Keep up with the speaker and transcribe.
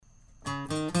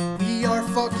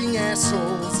fucking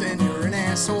assholes, and you're an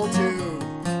asshole too.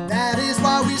 That is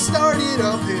why we started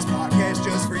up this podcast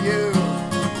just for you.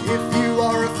 If you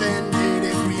are offended,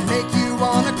 if we make you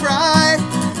wanna cry,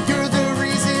 you're the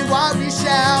reason why we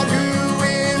shout,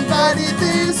 who invited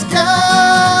this guy?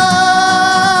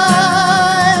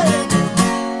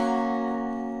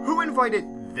 Who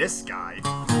invited this guy?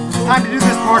 Time to do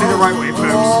this party the right way,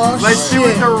 folks. Oh, Let's do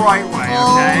it the right way,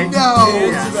 okay? Oh, no.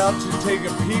 It's about to take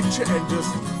a peach and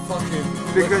just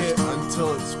fucking lick it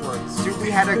until it squirts. Dude,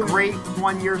 we had a great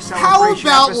 1-year How celebration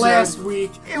about episode. last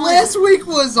week? Last week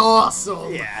was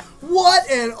awesome. Yeah. What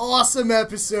an awesome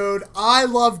episode. I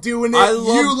love doing it. I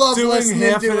love you love doing listening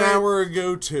half to an it. hour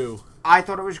ago, too. I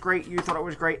thought it was great. You thought it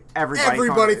was great.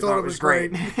 Everybody thought it was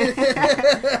great.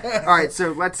 All right,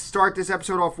 so let's start this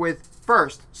episode off with,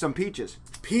 first, some peaches.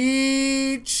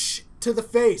 Peach to the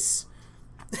face.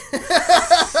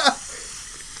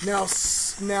 Now,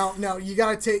 you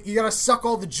gotta suck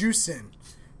all the juice in.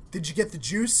 Did you get the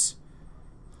juice?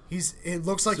 It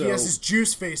looks like he has his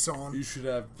juice face on. You should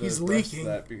have the He's rest leaking. of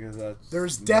that because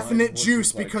There's mine, definite which juice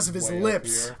is, like, because of his way up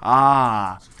lips. here.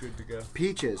 Ah, It's good to go.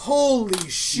 peaches. Holy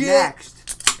shit.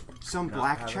 Next, some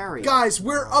black cherry. Guys,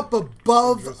 we're up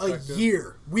above a Perspective.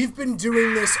 year. We've been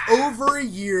doing this over a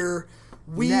year.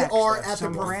 We Next, are at the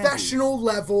some professional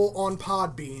level on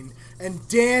Podbean, and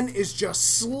Dan is just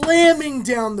slamming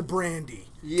down the brandy.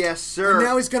 Yes, sir. And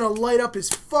now he's gonna light up his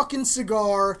fucking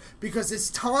cigar because it's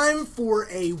time for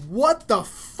a what the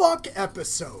fuck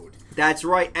episode. That's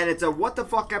right, and it's a what the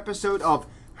fuck episode of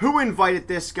Who Invited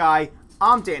This Guy?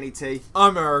 I'm Danny T.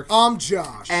 I'm Eric. I'm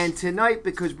Josh. And tonight,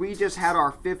 because we just had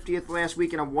our 50th last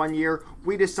week in a 1 year,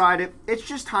 we decided it's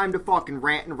just time to fucking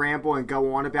rant and ramble and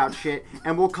go on about shit,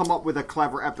 and we'll come up with a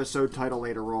clever episode title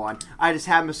later on. I just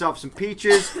had myself some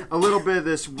peaches, a little bit of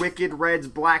this Wicked Red's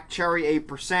Black Cherry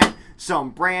 8%, some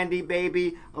brandy,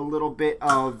 baby, a little bit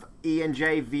of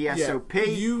E&J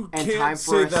VSOP, you and can't time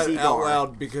say for a that cigar. out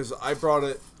loud because I brought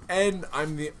it, and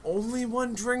I'm the only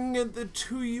one drinking it. The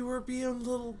two of you are being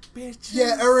little bitches.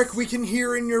 yeah, Eric, we can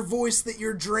hear in your voice that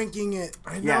you're drinking it.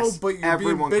 I know, Yes, but you're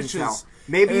everyone being can bitches. tell.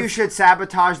 Maybe you should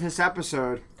sabotage this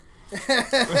episode.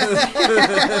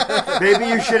 Maybe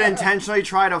you should intentionally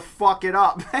try to fuck it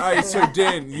up. Alright, so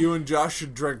Dan, you and Josh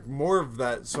should drink more of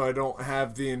that so I don't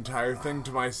have the entire thing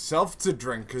to myself to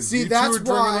drink. Cause See, you two that's are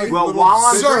drinking why- like Well, little while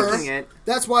I'm bitches. Sir, drinking it,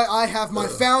 that's why I have my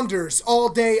Founders All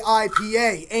Day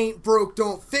IPA. Ain't broke,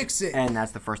 don't fix it. and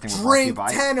that's the first thing we're brought to you Drink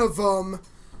by. 10 of them.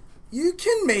 You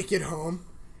can make it home.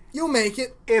 You'll make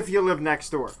it. If you live next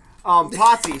door.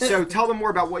 Potsy, so tell them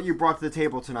more about what you brought to the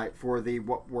table tonight for the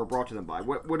what we're brought to them by.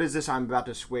 What is this I'm about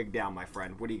to swig down, my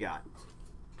friend? What do you got?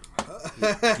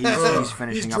 He's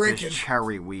finishing up drinking. his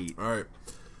cherry wheat. Alright.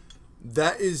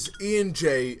 That is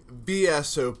E&J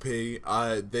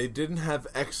VSOP. They didn't have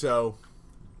XO,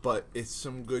 but it's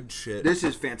some good shit. This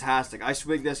is fantastic. I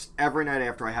swig this every night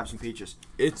after I have some peaches.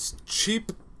 It's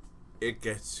cheap. It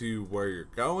gets you where you're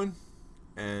going.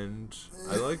 And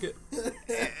I like it.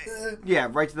 Yeah,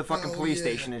 right to the fucking Hell police yeah.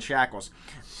 station in Shackles.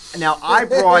 Now, I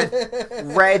brought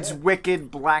Red's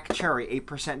Wicked Black Cherry,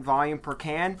 8% volume per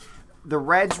can. The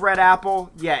Red's Red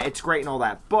Apple, yeah, it's great and all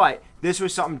that. But this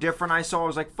was something different I saw. I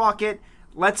was like, fuck it.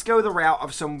 Let's go the route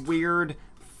of some weird,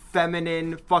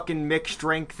 feminine, fucking mixed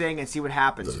drink thing and see what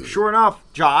happens. Sure enough,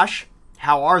 Josh,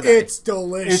 how are they? It's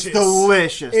delicious. It's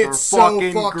delicious. It's They're so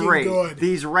fucking, fucking great. good.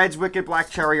 These Red's Wicked Black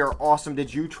Cherry are awesome.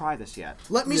 Did you try this yet?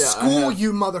 Let me Yeah, I school have.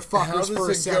 you How motherfuckers for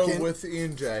a does it go second. with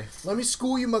E&J? Let me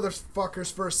school you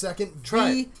motherfuckers for a second. Try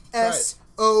it.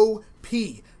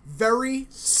 VSOP. Very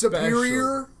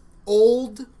superior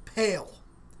old pale.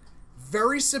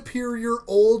 Very superior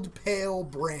old pale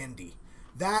brandy.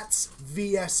 That's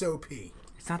VSOP.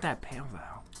 It's not that pale,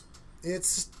 though.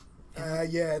 It's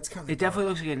yeah, it's kind of. It definitely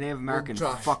looks like a Native American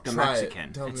Josh, fucked a try it.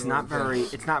 Mexican. Tell me It's what not you very.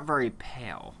 think. It's not very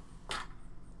pale.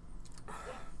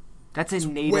 That's a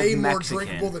native way more Mexican.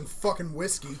 drinkable than fucking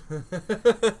whiskey.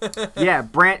 Yeah,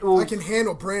 well, I can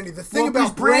handle brandy. The thing well, 'cause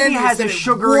about brandy has is that a it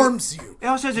sugary. warms you. It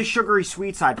also has a sugary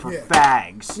sweet side for Yeah.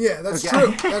 fags. Yeah, that's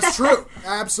Okay. true. That's true.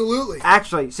 Absolutely.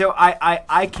 Actually, so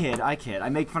I kid. I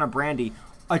make fun of brandy.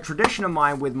 A tradition of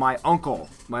mine with my uncle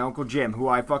Jim, who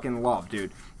I fucking love,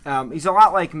 dude. He's a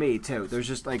lot like me too. There's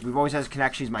just like we've always had a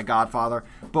connection. He's my godfather.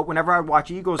 But whenever I would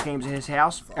watch Eagles games in his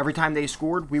house, every time they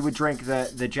scored, we would drink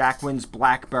the Jack Wins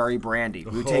Blackberry brandy.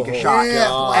 We would take a shot.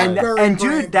 Yeah, And blackberry dude,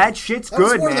 brandy. that shit's That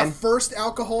was good, one man. of the first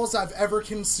alcohols I've ever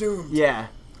consumed. Yeah.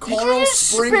 Did Carl you just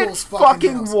Springle's spit fucking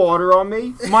fucking house. water on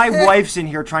me? My wife's in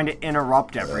here trying to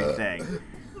interrupt everything.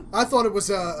 I thought it was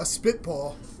a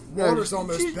spitball. Water's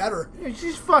almost better.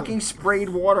 She's fucking sprayed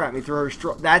water at me through her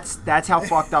straw. That's how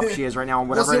fucked up she is right now. And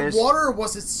whatever Was it it is. water or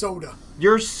was it soda?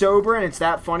 You're sober and it's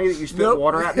that funny that you spit Nope.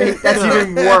 water at me? That's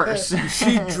even worse.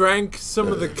 She drank some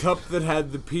of the cup that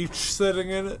had the peach sitting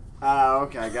in it. Oh,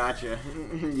 okay, gotcha.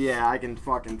 Yeah, I can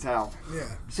fucking tell. Yeah.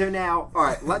 So now,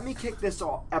 alright, let me kick this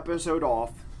episode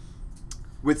off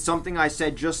with something I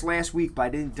said just last week, but I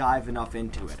didn't dive enough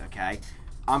into it, okay?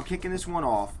 I'm kicking this one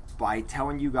off by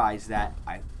telling you guys that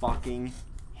I fucking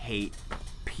hate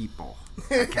people,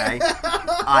 okay?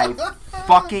 I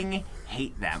fucking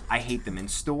hate them. I hate them in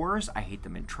stores. I hate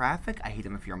them in traffic. I hate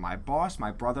them if you're my boss,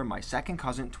 my brother, my second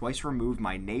cousin, twice removed,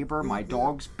 my neighbor, my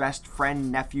dog's best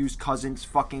friend, nephew's cousin's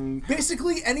fucking...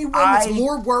 Basically, anyone that's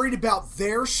more worried about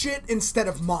their shit instead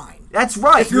of mine. That's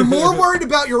right. If you're more worried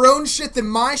about your own shit than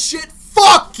my shit,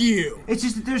 fuck you! It's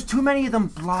just that there's too many of them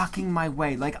blocking my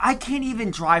way. Like, I can't even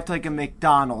drive to, like, a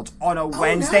McDonald's on a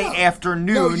Wednesday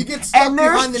afternoon. No, you get stuck and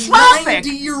there's behind the traffic.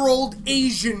 90-year-old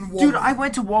Asian woman. Dude, I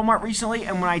went to Walmart recently,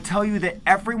 and when I tell you that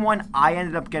everyone I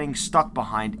ended up getting stuck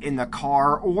behind in the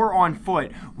car or on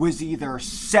foot was either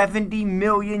 70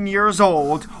 million years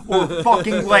old or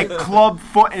fucking, like, club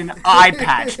foot and eye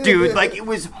patch, dude. Like, it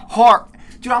was hard.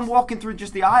 Dude, I'm walking through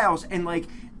just the aisles, and, like...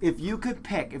 If you could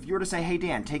pick, if you were to say, hey,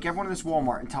 Dan, take everyone to this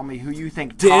Walmart and tell me who you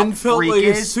think Dan top felt freak like a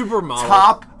is, supermodel.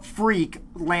 top freak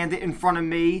landed in front of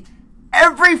me,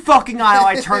 every fucking aisle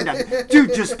I turned at.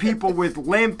 Dude, just people with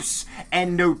limps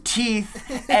and no teeth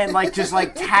and, like, just,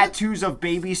 like, tattoos of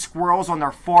baby squirrels on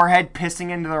their forehead pissing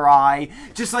into their eye.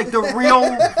 Just, like, the real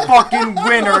fucking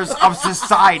winners of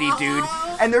society, dude.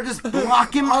 And they're just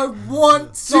blocking I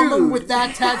want someone with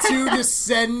that tattoo to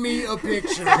send me a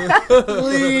picture.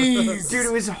 Please. Dude,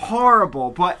 it was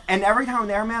horrible. And every time I'm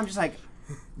there, man, I'm just like,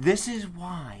 this is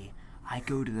why I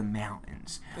go to the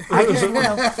mountains. I just want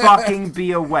to fucking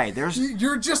be away.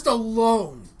 You're just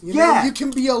alone. You Yeah. know? You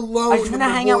can be alone. I just want to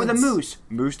hang out with a woods. moose.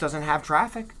 Moose doesn't have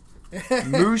traffic.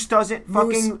 Moose doesn't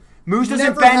fucking... Moose doesn't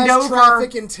Never bend has over.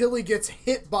 traffic until he gets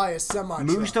hit by a semi-truck.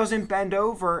 Moose doesn't bend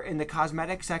over in the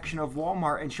cosmetic section of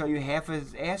Walmart and show you half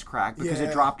his ass crack because it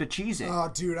Yeah. dropped a cheese in.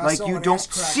 Oh, dude, I like saw you an don't ass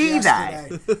crack see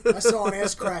yesterday. that. I saw an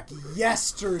ass crack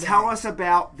yesterday. Tell us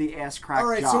about the ass crack, All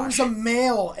right, Josh. so it was a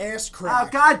male ass Oh,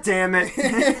 crack. God damn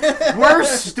it.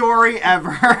 Worst story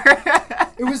ever.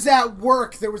 It was at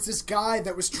work. There was this guy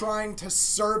that was trying to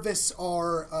service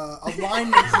our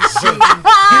alignment machine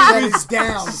that is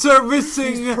down.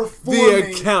 Servicing He's the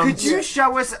performing. account. Could you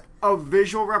show us a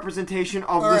visual representation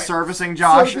of the right. servicing,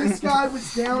 Josh? So this guy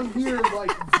was down here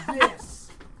like this,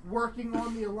 working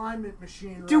on the alignment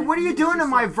machine. Dude, right? what are He you was doing just to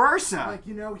my like- Versa? Like,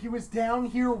 you know, he was down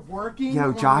here working. Yo,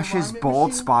 on the Josh's alignment bald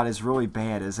machine. spot is really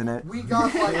bad, isn't it? We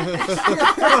got like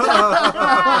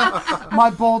my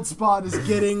bald spot is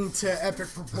getting to epic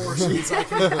proportions.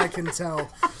 I can tell.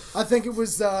 I think it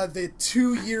was the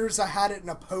 2 years I had it in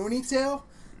a ponytail.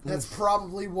 That's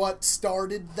probably what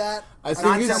started that. I not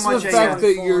think so it's much the a, fact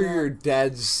that falling you're out. your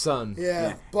dad's son.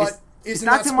 Yeah, but It's isn't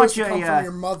not that so much supposed to come a, from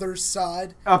your mother's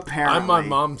side? Apparently. I'm my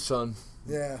mom's son.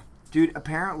 Yeah. Dude,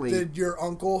 apparently. Did your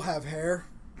uncle have hair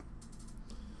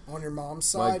on your mom's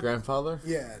side? My grandfather?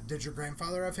 Yeah. Did your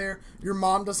grandfather have hair? Your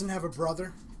mom doesn't have a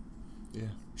brother? Yeah.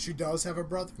 She does have a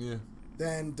brother? Yeah.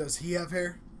 Then does he have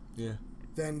hair? Yeah.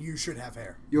 Then you should have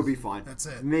hair. You'll be fine. That's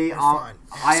it. Me, You're fine.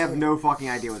 I have no fucking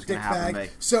idea what's going Dick to happen bag.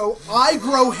 to me. So I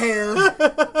grow hair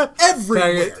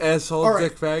everywhere. Faggot, asshole, All right.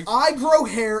 dick bag. I grow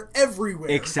hair everywhere.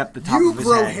 Except the top you of his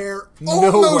grow head. hair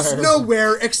almost Nowhere.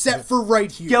 nowhere except for right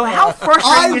here. Yo, how I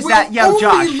frustrating is will that? Yo, only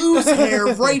Josh. lose hair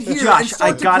right here Josh, and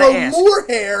start I to gotta grow ask. more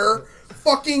hair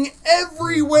fucking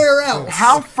everywhere else.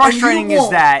 How And you frustrating is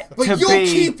won't. that But to you'll be-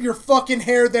 keep your fucking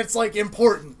hair that's like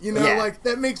important. You know, Yeah. like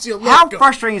that makes you look How good.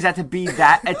 frustrating is that to be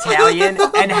that Italian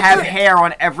and have hair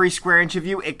on every square inch of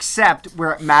you except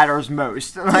where it matters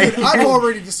most? Like, I've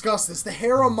already discussed this. The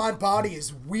hair on my body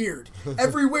is weird.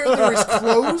 Everywhere there is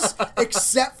clothes,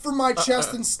 except for my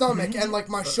chest and stomach, and like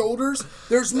my shoulders,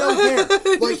 there's no hair.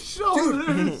 Like,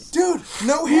 dude,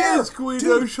 no hair. Yes,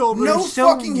 Guido Dude, shoulders. no So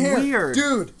fucking hair, weird.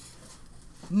 dude.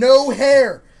 No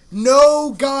hair.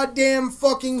 No goddamn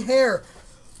fucking hair.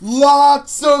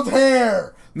 Lots of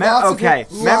hair. Lots of hair.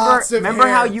 Lots of Remember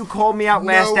how hair. you called me out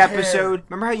last No hair. episode?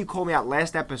 Remember how you called me out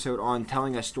last episode on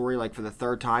telling a story like for the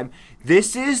third time?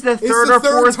 This is the It's third the or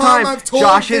third fourth time time I've told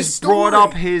Josh this has brought story.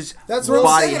 up his That's what I'm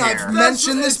body saying. hair. I've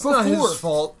mentioned this It's not before. his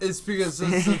fault. It's because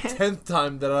it's the 10th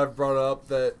time that I've brought up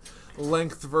that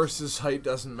length versus height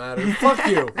doesn't matter. Fuck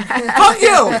you. Fuck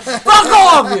you. Fuck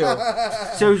all of you.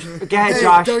 So, go ahead, Hey,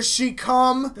 Josh. does she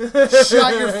come?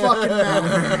 Shut your fucking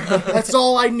mouth. That's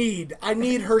all I need. I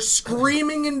need her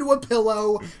screaming into a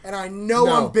pillow, and I know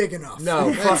No. I'm big enough.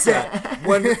 No, fuck That's it.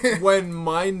 that. When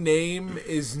my name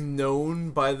is known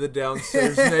by the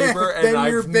downstairs neighbor Then and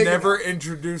you're I've big never enough.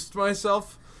 introduced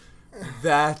myself,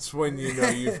 that's when you know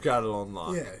you've got it on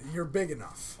lock. Yeah, you're big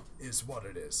enough, is what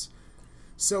it is.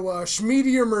 So,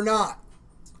 schmedium or not,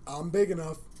 I'm big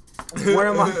enough.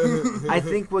 I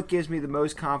think what gives me the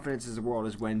most confidence in the world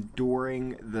is when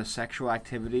during the sexual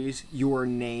activities, your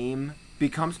name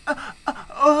becomes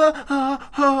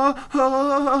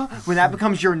when that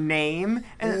becomes your name.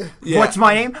 And Yeah. what's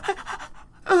my name?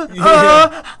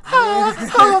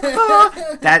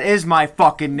 That is my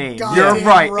fucking name. Goddamn You're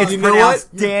right. right. It's You know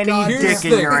pronounced what? Danny Goddamn Dick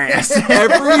in right. your ass.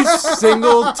 Every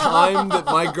single time that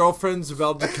my girlfriend's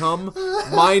about to come,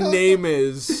 my name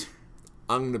is...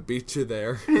 I'm gonna beat you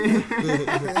there. You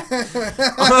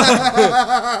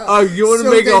want to So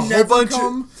make they a whole never bunch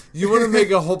come? of you want to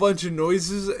make a whole bunch of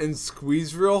noises and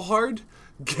squeeze real hard?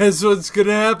 Guess what's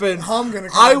gonna happen? I'm gonna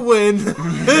I come. win. Dude,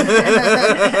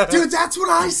 that's what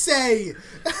I say.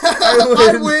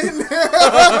 I win. And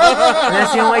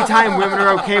that's the only time women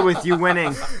are okay with you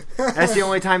winning. That's the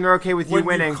only time they're okay with you When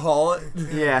winning. you call it.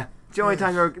 Yeah. It's the only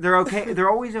time they're okay. They're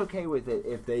always okay with it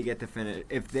if they get to finish.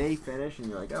 If they finish and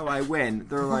you're like, oh, I win.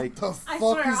 They're like, The I fuck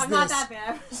swear, is I'm this? not that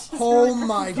bad. Oh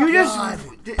my you god.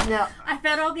 just now. I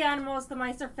fed all the animals. The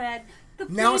mice are fed. The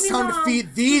Now it's baby time to mom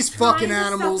feed these was trying fucking to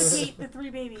animals. suffocate the 3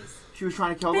 babies. She was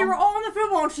trying to kill They them. were all on the food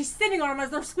bowl and she's sitting on them as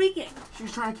they're squeaking. She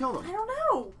was trying to kill I them. don't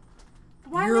know.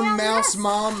 Why Your are they on mouse the nest?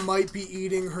 mom might be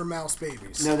eating her mouse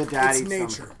babies. No, the dad It's eats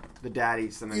nature. them. The dad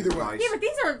eats them. Either way. Yeah, but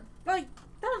these are like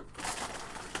they're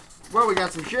Well, we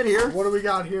got some shit here. What do we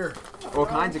got here? All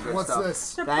kinds of good What's stuff.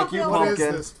 this? they're Thank you, puppy- What is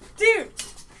Pumpkin. this?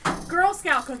 Dude, Girl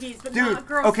Scout cookies, but Dude, not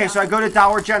Girl okay, Scout. so I go to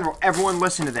Dollar General. Everyone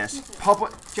listen to this.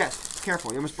 Public, Jess,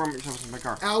 careful. You almost burned yourself in my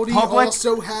car. Audi Public,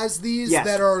 also has these yes,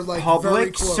 that are like very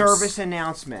public close. service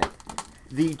announcement.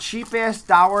 The cheap-ass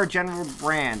Dollar General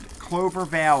brand, Clover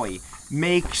Valley,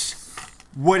 makes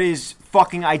what is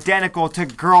fucking identical to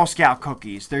Girl Scout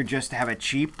cookies. They just have a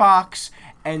cheap box,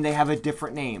 and they have a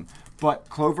different name. But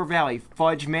Clover Valley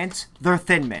Fudge Mints, they're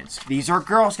Thin Mints. These are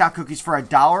Girl Scout cookies for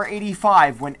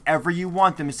 $1.85 whenever you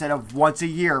want them instead of once a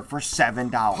year for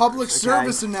 $7. Public okay?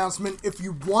 service announcement: if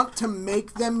you want to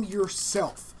make them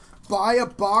yourself, buy a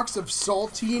box of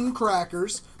saltine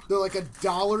crackers. They're like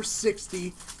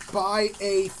 $1.60. Buy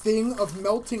a thing of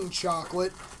melting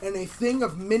chocolate and a thing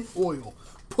of mint oil.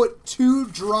 Put 2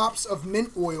 drops of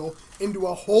mint oil into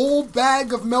a whole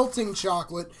bag of melting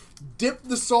chocolate. Dip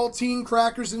the saltine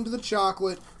crackers into the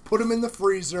chocolate. Put them in the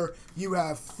freezer. You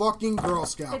have fucking Girl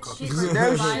Scout It's cookies. cheaper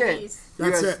No to buy shit. these.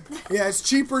 That's Yes. it. Yeah, it's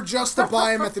cheaper just to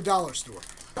buy them at the dollar store.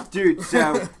 Dude,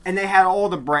 so and they had all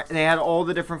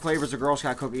the different flavors of Girl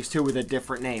Scout cookies too with a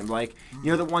different name. Like, you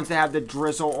know the ones that have the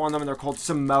drizzle on them and they're called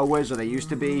Samoas, or they used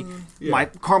to be. Yeah. My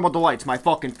Caramel Delights, my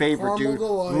fucking favorite, Caramel dude.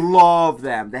 Delight. Love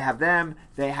them. They have them.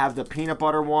 They have the peanut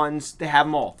butter ones. They have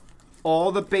them all.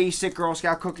 All the basic Girl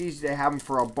Scout cookies, they have them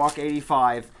for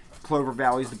 $1.85. Clover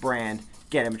Valley's the brand.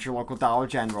 Get them at your local Dollar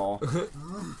General.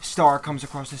 Star comes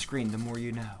across the screen. The more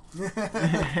you know. Oh,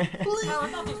 I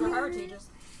thought these were heritages.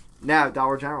 Now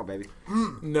Dollar General, baby.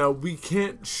 No, we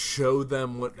can't show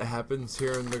them what happens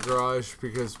here in the garage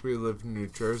because we live in New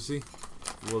Jersey.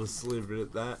 We'll just leave it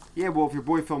at that. Yeah, well, if your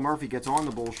boy Phil Murphy gets on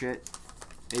the bullshit,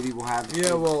 maybe we'll have.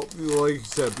 Yeah, well, like you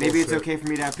said, bullshit. Maybe it's okay for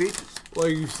me to have pizzas.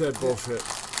 Like you said, bullshit.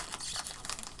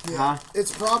 Yeah, Huh?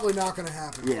 it's probably not going to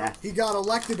happen. Yeah. He got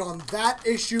elected on that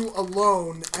issue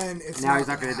alone, and it's Now he's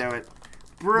not going to do it.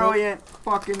 Brilliant.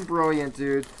 Fucking brilliant,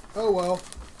 dude. Oh well.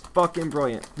 Fucking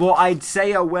brilliant. Well, I'd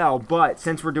say oh well, but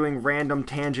since we're doing random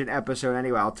tangent episode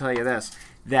anyway, I'll tell you this.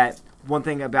 That one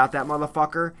thing about that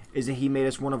motherfucker is that he made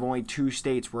us one of only 2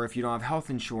 states where if you don't have health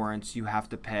insurance, you have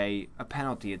to pay a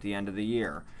penalty at the end of the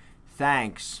year.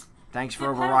 Thanks. Thanks for The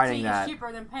overriding penalty that. is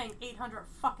cheaper than paying $800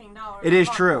 fucking dollars. It is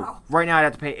true. Right now I'd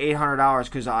have to pay $800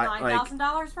 because I like.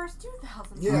 $9,000 versus $2,000.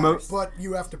 Yeah, Mo- but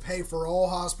you have to pay for all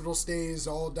hospital stays,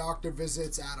 all doctor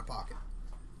visits, out of pocket.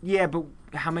 Yeah, but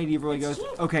how many do you really go?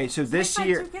 cheap. Okay, so this my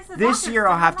year, two kids to the this doctor year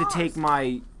I'll have to $7. take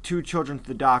my 2 children to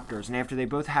the doctors, and after they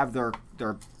both have their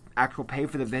actual pay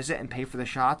for the visit and pay for the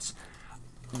shots,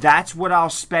 that's what I'll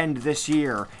spend this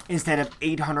year instead of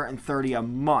 $830 a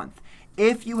month.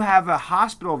 If you have a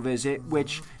hospital visit,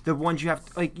 which the ones you have,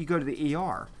 like you go to the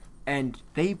ER, and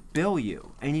they bill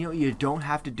you. And you know what you don't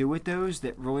have to do with those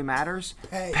that really matters?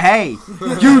 Pay.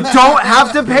 You don't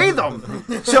have to pay them.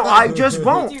 So I just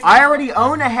won't. I already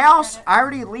own a house. I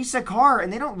already lease a car,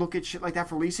 and they don't look at shit like that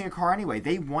for leasing a car anyway.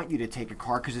 They want you to take a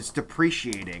car because it's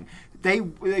depreciating.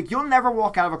 You'll never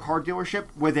walk out of a car dealership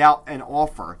without an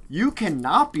offer. You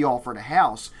cannot be offered a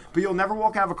house, but you'll never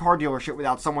walk out of a car dealership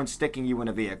without someone sticking you in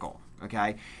a vehicle.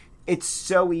 Okay? It's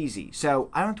so easy. So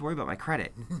I don't have to worry about my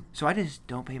credit. So I just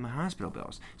don't pay my hospital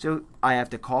bills. So I have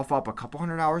to cough up a couple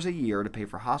 $100 a year to pay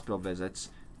for hospital visits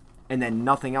and then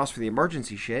nothing else for the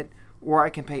emergency shit, or I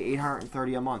can pay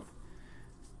 $830 a month.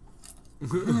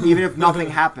 Even if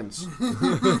nothing happens.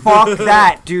 Fuck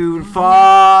that, dude.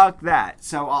 Fuck that.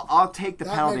 So I'll take the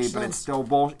That penalty, makes but sense. it's still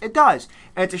bullshit. It does.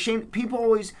 And it's a shame. People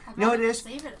always, you know what it is?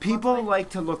 Save it People monthly. like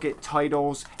to look at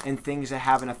titles and things that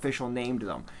have an official name to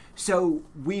them. So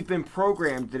we've been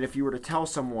programmed that if you were to tell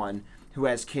someone who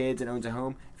has kids and owns a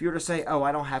home, if you were to say, oh,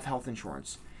 I don't have health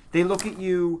insurance, they look at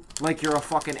you like you're a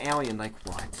fucking alien. Like,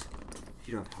 what?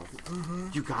 You don't have health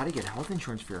insurance? You gotta get health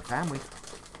insurance for your family.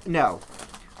 No.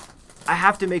 I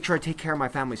have to make sure I take care of my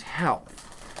family's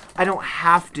health. I don't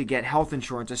have to get health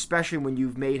insurance, especially when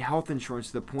you've made health insurance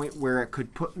to the point where it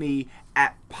could put me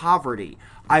at poverty.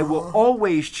 I will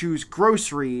always choose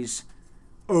groceries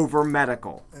over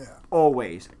medical. Yeah.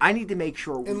 Always. I need to make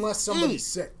sure we Unless somebody's eat.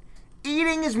 sick.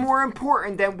 Eating is more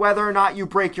important than whether or not you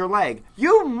break your leg.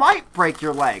 You might break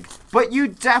your leg, but you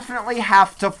definitely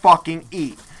have to fucking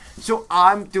eat. So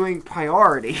I'm doing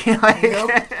priority. Like,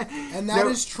 Yep. And that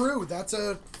is Nope. true. That's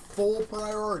a full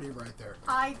priority right there.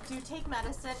 I do take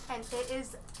medicine, and it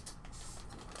is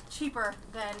cheaper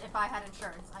than if I had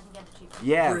insurance. I can get it cheaper.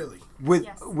 Yeah. Really? With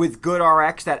Yes. with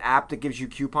GoodRx, that app that gives you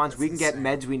coupons, we can get insane.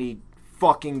 meds we need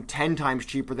fucking 10 times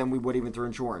cheaper than we would even through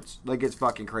insurance. Like, it's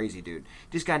fucking crazy, dude.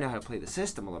 You just gotta know how to play the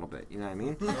system a little bit, you know what I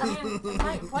mean? I mean, I'm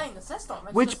not even playing the system.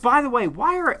 It's Which, just, by the way,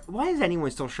 why is anyone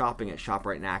still shopping at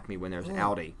ShopRite and Acme when there's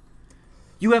Aldi?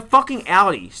 You have fucking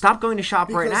Aldi. Stop going to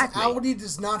ShopRite and Because Acme. Aldi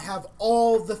does not have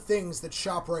all the things that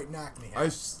ShopRite and Acme have. I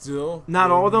still Not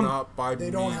will all of them? Not buy They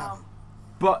meat. don't have them.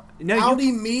 But no,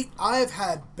 Aldi meat, I have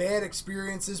had bad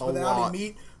experiences with Aldi lot.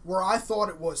 meat where I thought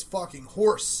it was fucking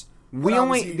horse. we what I was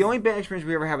only eating. the only bad experience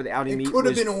we ever had with Aldi It meat could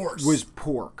have was, been horse. was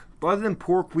pork. But other than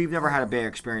pork, we've never had a bad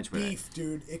experience with it. beef,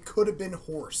 dude. It could have been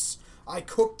horse. I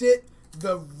cooked it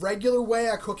the regular way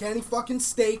I cook any fucking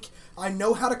steak. I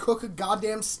know how to cook a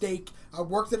goddamn steak. I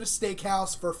worked at a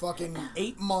steakhouse for fucking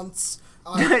 8 months.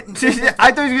 I thought he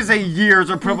was gonna say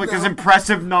years or put like this No.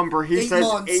 impressive number. He 8 says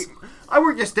months. 8. I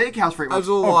worked at a steakhouse for 8 months. That's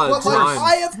a lot But of like, time.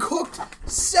 I have cooked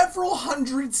several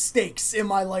hundred steaks in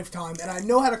my lifetime, and I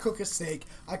know how to cook a steak.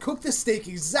 I cook the steak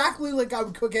exactly like I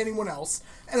would cook anyone else,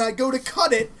 and I go to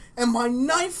cut it, and my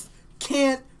knife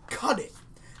can't cut it.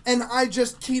 And I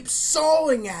just keep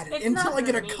sawing at it it's until not I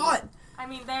get a good meat. cut. I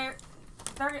mean, they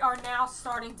are now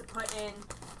starting to put in,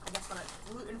 I guess, what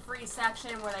a gluten-free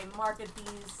section where they market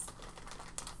these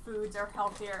foods are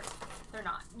healthier. They're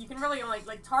not. You can really only,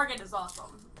 like, Target is awesome.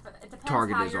 But it depends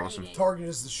Target how is you're awesome. eating. Target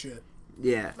is the shit.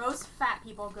 Yeah, Most fat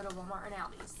people go to Walmart and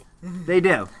Aldi's. they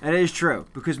do. And it is true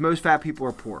because most fat people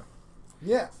are poor,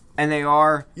 Yeah, and they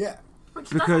are yeah. Which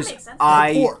because doesn't make sense.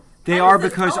 I. They're poor. They That are is a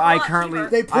because whole I lot currently. cheaper.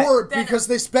 They pour Then- because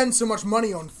they spend so much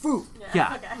money on food.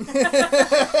 Yeah. Okay.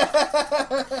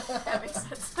 That makes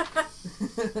sense.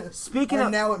 Speaking And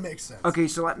of. now it makes sense. Okay,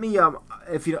 so let me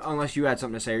if you unless you had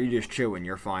something to say, or you just chewing,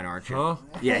 you're fine, aren't you? Huh?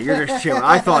 Yeah, you're just chewing.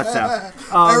 I thought so.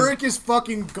 Eric is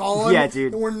fucking gone. yeah,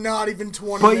 dude. And we're not even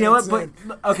 20 But you know what? minutes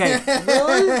But in. okay.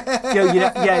 Yo,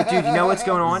 yeah, dude. You know what's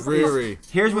going on? Riri.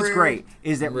 Here's what's Riri. great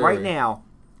is that right Riri. now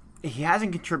he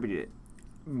hasn't contributed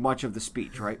much of the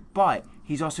speech, right? But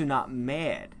he's also not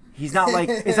mad. He's not like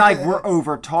it's not like we're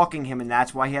over talking him, and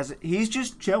that's why he's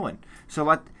just chilling.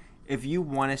 So if you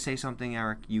want to say something,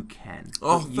 Eric, you can.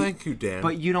 Oh, But thank you, Dan.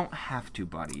 But you don't have to,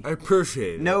 buddy. I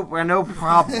appreciate it. No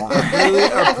problem. really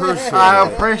appreciate I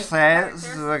it. appreciate it. This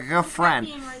is a good friend.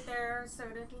 Caffeine right there, soda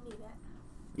if you need it.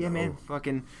 Yeah, man.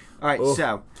 Fucking. All right. Oh.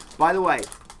 So, by the way,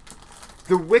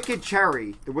 the Wicked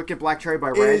Cherry, the Wicked Black Cherry by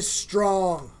It Red, is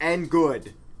strong. and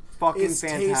good. Fucking It's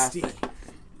fantastic. tasty.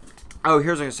 Oh,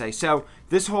 here's what I was gonna say. So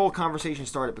this whole conversation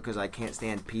started because I can't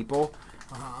stand people.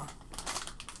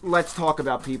 Let's talk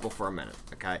about people for a minute,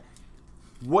 okay?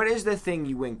 What is the thing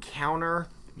you encounter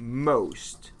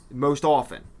most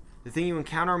often? The thing you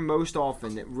encounter most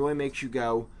often that really makes you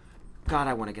go, God,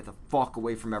 I want to get the fuck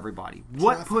away from everybody.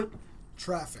 Traffic.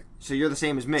 Traffic. So you're the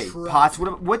same as me. Traffic. Potts,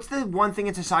 what's the one thing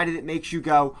in society that makes you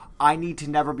go, I need to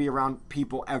never be around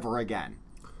people ever again?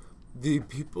 The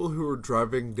people who are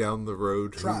driving down the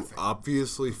road Traffic. who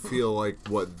obviously feel like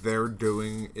what they're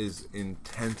doing is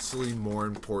intensely more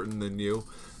important than you,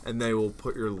 and they will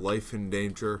put your life in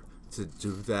danger to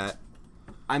do that.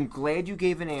 I'm glad you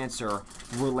gave an answer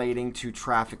relating to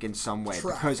traffic in some way,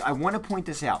 because I want to point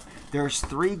this out. There's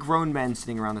 3 grown men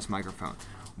sitting around this microphone.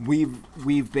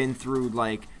 We've been through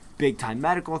like big time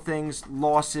medical things,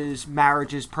 losses,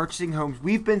 marriages, purchasing homes.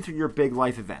 We've been through your big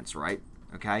life events, right?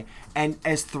 Okay? And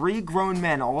as 3 grown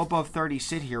men, all above 30,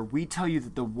 sit here, we tell you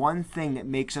that the one thing that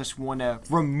makes us want to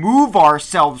remove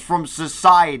ourselves from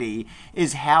society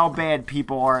is how bad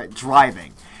people are at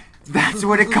driving. That's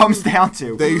what it comes down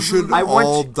to. They should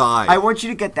all die. I want you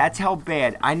to get that's how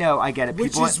bad. I know, I get it.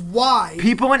 Which is why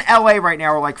people in LA right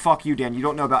now are like, fuck you, Dan. You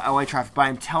don't know about LA traffic. But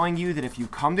I'm telling you that if you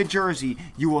come to Jersey,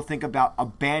 you will think about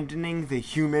abandoning the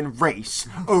human race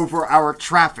over our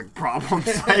traffic problems.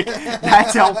 Like,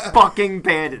 that's how fucking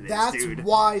bad it is, that's dude.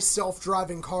 why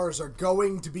self-driving cars are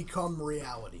going to become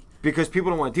reality. Because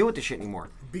people don't want to deal with this shit anymore.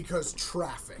 Because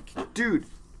traffic. Dude,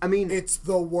 I mean... It's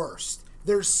the worst.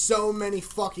 There's so many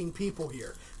fucking people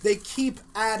here. They keep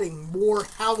adding more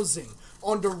housing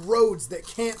onto roads that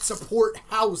can't support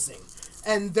housing.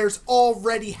 And there's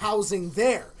already housing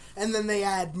there. And then they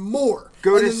add more.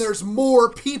 Then there's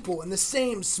more people in the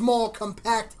same small,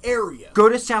 compact area. Go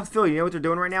to South Philly. You know what they're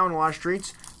doing right now in a lot of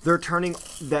streets? They're turning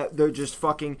that. They're just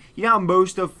fucking. You know how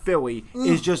most of Philly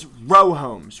is just row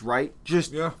homes, right?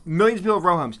 Just millions of people have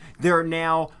row homes. They're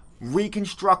now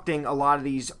reconstructing a lot of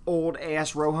these old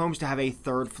ass row homes to have a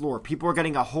 3rd floor. People are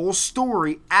getting a whole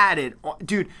story added.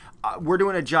 Dude, we're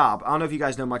doing a job. I don't know if you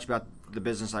guys know much about the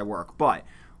business I work, but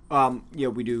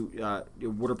we do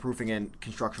waterproofing and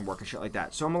construction work and shit like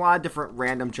that. So I'm a lot of different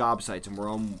random job sites, and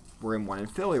we're in one in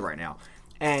Philly right now.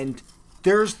 And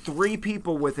there's 3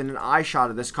 people within an eye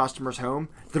shot of this customer's home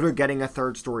that are getting a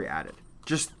 3rd story added.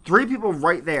 Just 3 people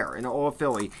right there in all of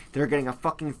Philly that are getting a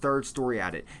fucking 3rd story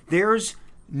added. There's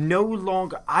no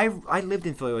longer... I lived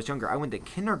in Philly when I was younger. I went to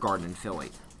kindergarten in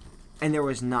Philly. And there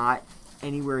was not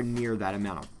anywhere near that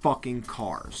amount of fucking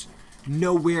cars.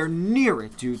 Nowhere near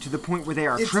it, dude. To the point where they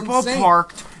are triple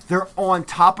parked. They're on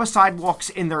top of sidewalks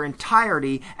in their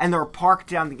entirety. And they're parked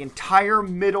down the entire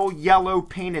middle yellow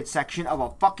painted section of a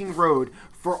fucking road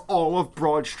for all of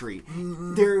Broad Street.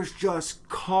 Mm-hmm. There's just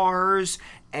cars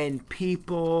and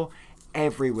people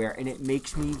everywhere, and it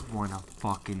makes me want to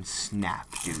fucking snap,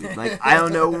 dude. Like, I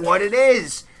don't know what it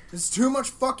is. There's too much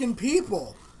fucking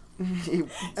people.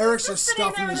 Eric's just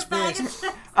stuffing his face.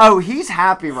 Oh, he's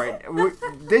happy right now.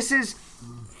 This is...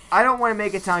 I don't want to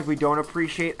make it sound like we don't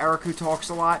appreciate Eric, who talks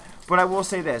a lot, but I will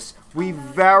say this. We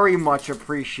very much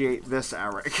appreciate this,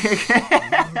 Eric.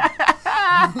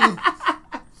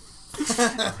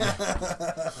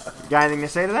 Got anything to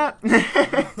say to that?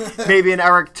 Maybe an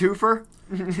Eric twofer?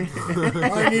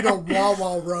 I need a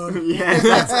Wawa run. Yeah,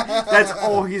 that's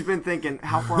all he's been thinking.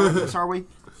 How far into this are we?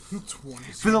 20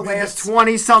 For the last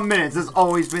 20-some minutes, that's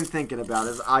all he's been thinking about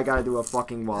is, I gotta do a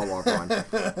fucking Wawa run.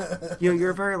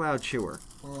 You're a very loud chewer.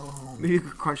 Maybe you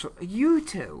could crunch... You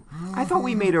too. I thought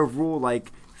we made a rule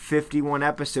like 51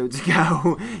 episodes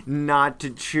ago not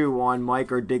to chew on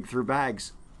mic or dig through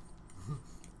bags.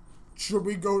 Should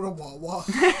we go to Wawa?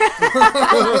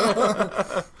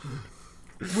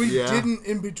 We didn't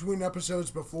in between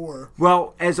episodes before.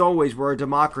 Well, as always, we're a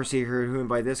democracy here who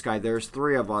invite this guy. There's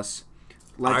 3 of us.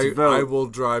 Let's vote. I will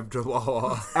drive to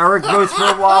Wawa. Eric votes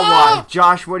for Wawa.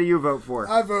 Josh, what do you vote for?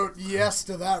 I vote yes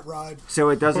to that ride. So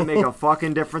it doesn't make a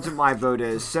fucking difference what my vote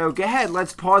is. So go ahead,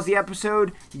 let's pause the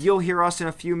episode. You'll hear us in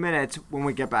a few minutes when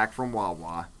we get back from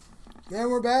Wawa.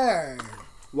 And we're back.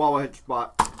 Wawa hit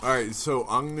spot. Alright, so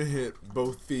I'm going to hit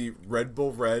both the Red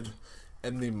Bull Red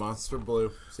and the Monster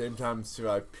Blue. Same time so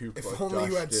I puke if like only Josh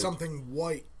you had did. something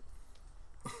white.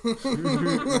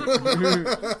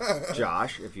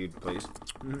 Josh, if you'd please.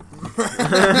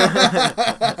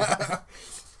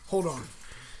 Hold on.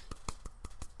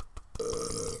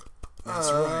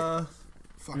 That's right.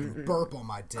 Fucking burp on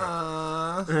my dick.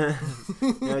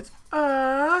 It's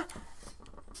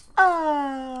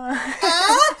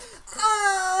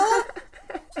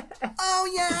Oh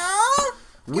yeah?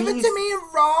 Give it to me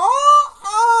raw?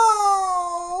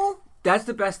 Oh! That's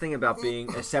the best thing about being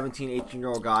a 17,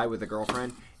 18-year-old guy with a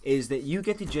girlfriend is that you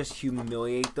get to just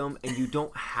humiliate them and you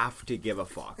don't have to give a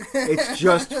fuck. It's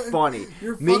just funny.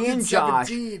 You're me and Josh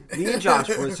 17.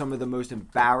 were some of the most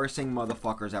embarrassing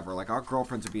motherfuckers ever. Like, our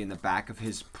girlfriends would be in the back of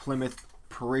his Plymouth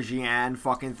Parisienne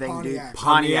fucking thing, Pontiac. dude.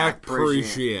 Pontiac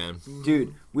Parisienne.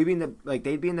 Dude, we'd be in the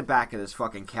they'd be in the back of this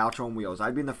fucking couch on wheels.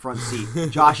 I'd be in the front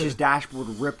seat. Josh's dashboard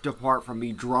ripped apart from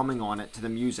me drumming on it to the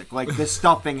music, like the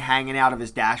stuffing hanging out of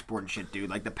his dashboard and shit, dude.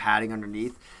 Like the padding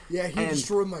underneath. Yeah, he And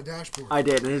destroyed my dashboard. I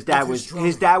did, and his dad With his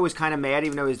was drumming. kind of mad,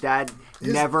 even though his dad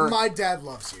never. My dad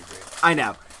loves you, dude. I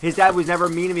know his dad was never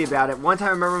mean to me about it. One time,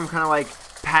 I remember him kind of like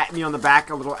patting me on the back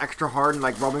a little extra hard and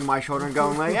like rubbing my shoulder and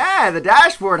going like, "Yeah, the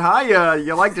dashboard, huh?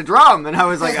 You like to drum?" And I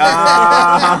was like,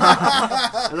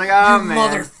 I was like, "Oh You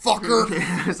man, motherfucker.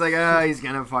 I was like, "Oh, he's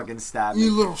gonna fucking stab me."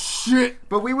 You little shit.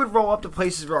 But we would roll up to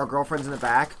places where our girlfriends in the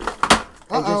back. And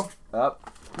Uh-oh. just, up.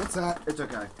 What's that? It's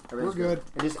okay. We're good.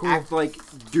 And just Cool. act like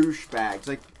douchebags.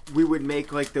 Like, we would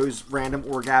make, like, those random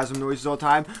orgasm noises all the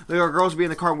time. Like, our girls would be in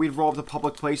the car and we'd roll up to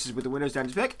public places with the windows down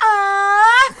and just be like,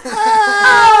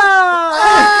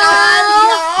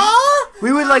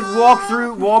 We would, like, walk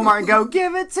through Walmart and go,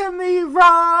 "Give it to me,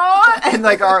 raw." And,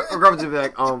 like, our girlfriends would be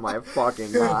like, "Oh, my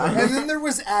fucking God." And then there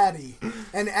was Addie.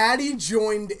 And Addie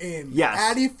joined in. Yes.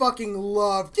 Addie fucking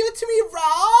loved, "Give it to me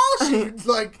raw." She was,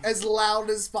 like, as loud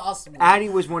as possible. Addie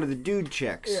was one of the dude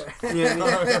chicks. Yeah. You know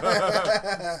what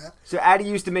I mean? So Addie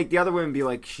used to make the other women be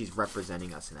like, "She's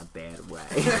representing us in a bad way."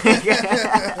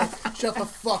 Shut the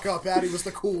fuck up. Addie was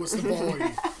the coolest of all you.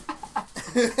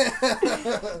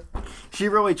 She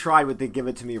really tried with the "give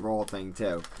it to me" roll thing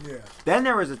too. Yeah. Then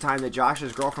there was a time that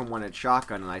Josh's girlfriend wanted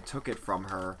shotgun, and I took it from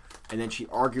her, and then she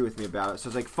argued with me about it. So I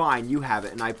was like, "Fine, you have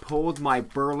it." And I pulled my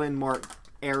Berlin Mark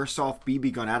airsoft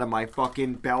BB gun out of my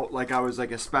fucking belt like I was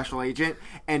like a special agent,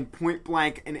 and point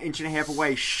blank, an inch and a half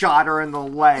away, shot her in the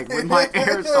leg with my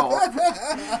airsoft.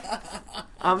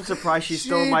 I'm surprised she's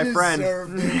still my friend.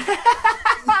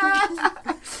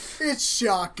 It's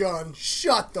shotgun.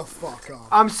 Shut the fuck up.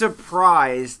 I'm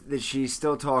surprised that she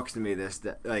still talks to me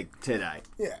today.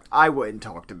 Yeah. I wouldn't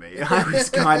talk to me. I was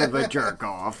kind of a jerk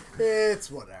off. It's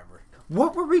whatever.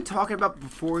 What were we talking about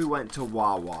before we went to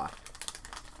Wawa?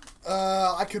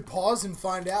 I could pause and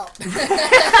find out. Go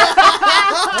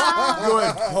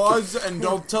ahead, pause and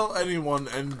don't tell anyone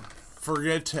and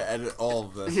forget to edit all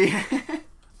of this.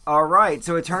 All right,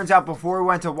 so it turns out before we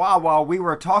went to Wawa, we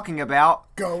were talking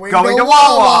about Going to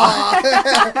Wawa.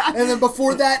 And then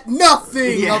before that,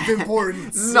 nothing Yeah. of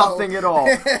importance. So- nothing at all.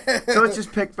 So let's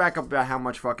just pick back up about how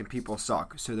much fucking people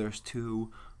suck. So there's too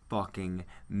fucking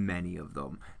many of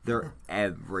them. They're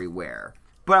everywhere.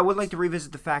 But I would like to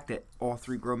revisit the fact that all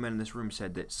three grown men in this room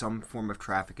said that some form of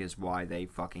traffic is why they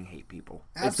fucking hate people.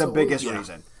 Absolutely. It's the biggest Yeah.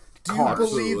 reason. Do you Cars.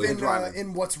 believe Absolutely.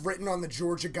 in what's written on the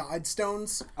Georgia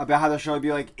Guidestones? About how there should only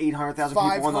be like 800,000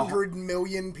 people in the 500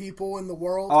 million people in the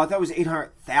world? Oh, I thought it was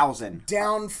 800,000.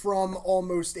 Down from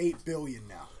almost 8 billion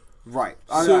now. Right.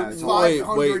 So, It's wait,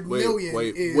 500 million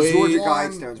is Georgia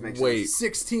one Guidestones makes wait.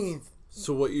 sense. 16th.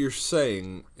 So what you're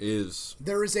saying is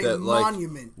There is a that,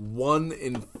 monument. 1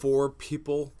 in 4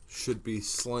 people should be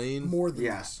slain, More than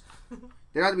Yes. They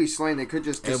don't have to be slain. They could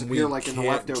just and we disappear like in the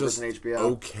can't leftovers just in HBO.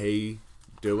 okay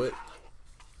do it.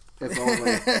 If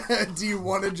only. that. Do you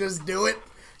want to just do it?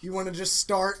 You want to just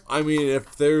start? I mean,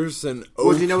 if there's an okay,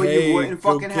 Well, you know what you wouldn't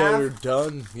go fucking get her have?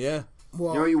 done, yeah. Well,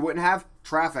 You know what you wouldn't have?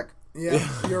 Traffic. yeah,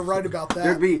 you're right about that.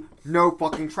 There'd be no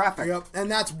fucking traffic. Yep, and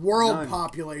that's world None.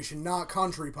 population, not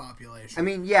country population. I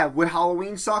mean, yeah, would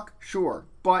Halloween suck? Sure.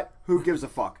 But who gives a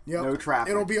fuck? Yep. No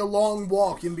traffic. It'll be a long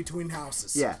walk in between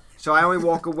houses. Yeah. So I only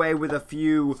walk away with a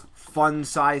few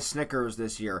fun-sized Snickers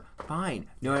this year. Fine.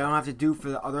 No, I don't have to do for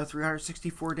the other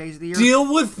 364 days of the year.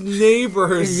 Deal with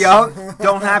neighbors. Yup.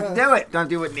 Don't have to do it. Don't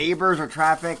do it with neighbors or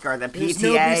traffic or the There's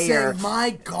nobody PTA or... saying,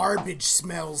 my garbage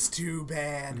smells too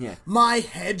bad. Yeah. My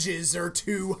hedges are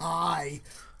too high.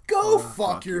 Go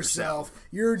fuck yourself.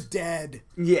 You're dead.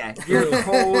 Yeah. You're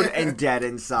cold and dead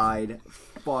inside.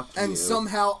 Fuck you. And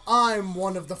somehow I'm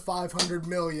one of the 500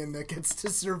 million that gets to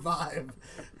survive.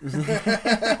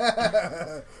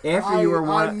 After you were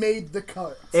I one... made the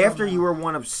cut. After you were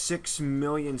one of 6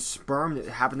 million sperm that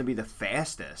happened to be the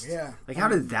fastest. Yeah. Like, how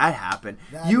did that happen?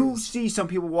 That You is- see some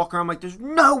people walk around like, there's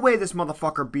no way this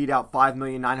motherfucker beat out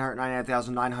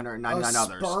 5,999,999 A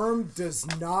others. sperm does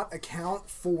not account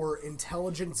for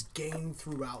intelligence gained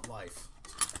throughout life.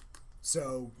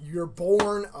 So you're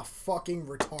born a fucking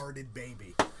retarded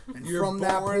baby, and You're from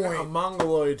that born point, a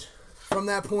mongoloid. from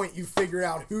that point, you figure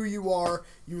out who you are.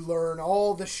 You learn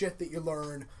all the shit that you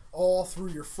learn, all through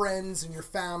your friends and your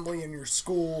family and your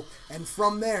school. And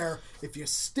from there, if you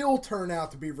still turn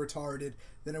out to be retarded,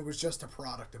 then it was just a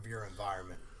product of your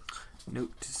environment.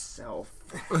 Note to self.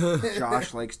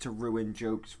 Josh likes to ruin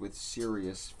jokes with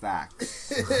serious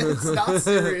facts. It's not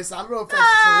serious. I don't know if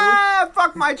that's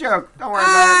Fuck my joke. Don't worry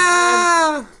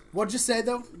about it. true. What'd you say,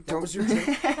 though? That was your joke.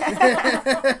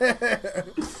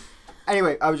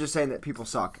 Anyway, I was just saying that people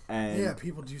suck. And Yeah,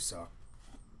 people do suck.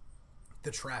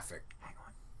 The traffic. hang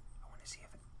on. I want to see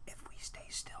if we stay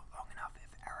still long enough,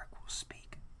 if Eric will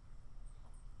speak.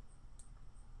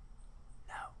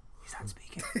 No, he's not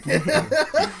speaking.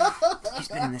 He's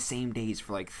been in the same daze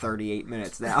for like 38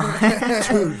 minutes now.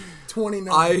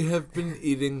 29. I have been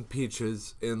eating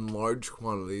peaches in large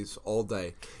quantities all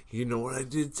day. You know what I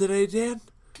did today, Dan?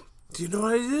 Do you know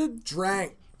what I did?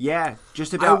 Drank. Yeah,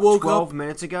 just about woke 12 up-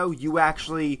 minutes ago, you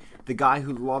actually, the guy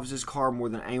who loves his car more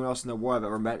than anyone else in the world I've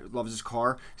ever met, loves his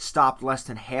car, stopped less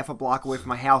than half a block away from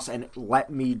my house and let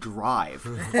me drive.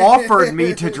 Offered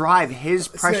me to drive his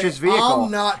precious Say, vehicle. "I'm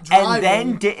not and driving."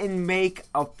 then didn't make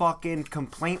a fucking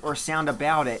complaint or sound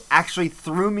about it. Actually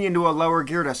threw me into a lower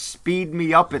gear to speed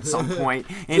me up at some point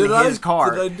in Did I? his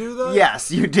car. Did I do that? Yes,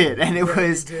 you did. And it You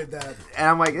was, did that. and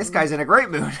I'm like, this guy's in a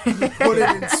great mood. Put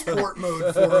it in sport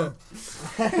mode for him.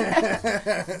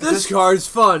 This car's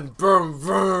fun. Brum,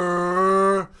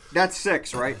 brum. That's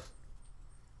 6, right?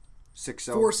 6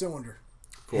 cylinder. 4-cylinder.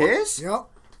 His? Yep. outta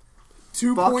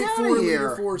 2.4 here.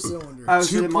 liter 4-cylinder. Oh,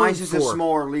 so mine's just a 2.4.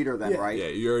 smaller liter then, Yeah. right? Yeah,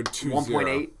 you're a 2.0.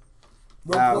 1.8. 1.8,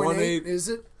 1.8. is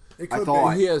it? It I could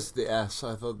thought. He has the S.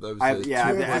 I thought that was I have, it. yeah, I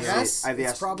have the You have the S. S? I have the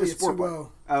It's S. probably the a sport 2.0. one.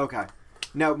 Oh, okay.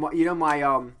 No,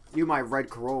 my red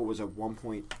Corolla was a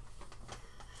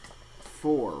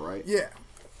 1.4, right? Yeah.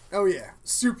 Oh, yeah.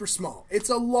 Super small. It's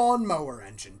a lawnmower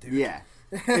engine, dude. Yeah,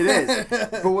 it is.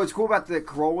 But what's cool about the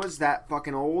Corollas that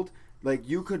fucking old, like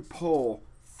you could pull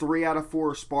 3 out of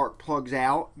 4 spark plugs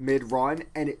out mid-run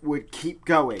and it would keep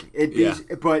going. It'd be, Yeah.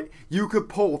 But you could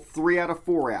pull 3 out of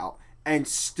 4 out and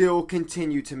still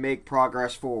continue to make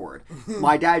progress forward.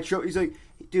 My dad he's like,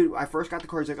 dude, I first got the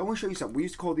car. He's like, I want to show you something. We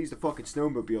used to call these the fucking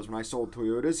snowmobiles when I sold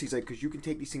Toyotas. He's like, because you can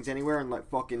take these things anywhere and let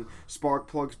fucking spark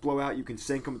plugs blow out. You can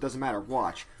sink them. It doesn't matter.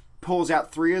 Watch. Pulls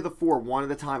out 3 of the 4 one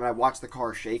at a time, and I watch the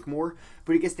car shake more.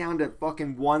 But he gets down to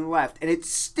fucking 1 left, and it's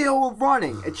still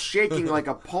running. It's shaking like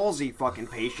a palsy fucking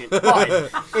patient,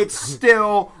 but it's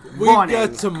still We running.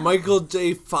 got some Michael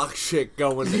J. Fox shit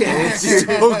going, and it's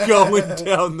still going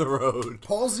down the road.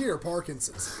 Palsy or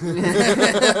Parkinson's?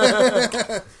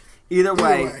 Either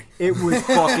way, way. it was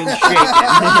fucking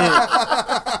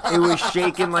shaking. It was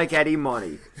shaking like Eddie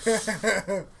Money.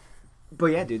 But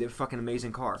yeah, dude, it's a fucking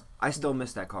amazing car. I still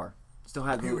miss that car. Still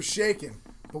have He the... was shaking,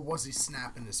 but was he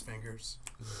snapping his fingers?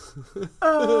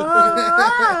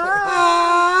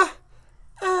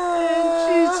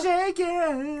 She's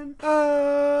shaking.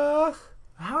 How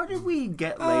did we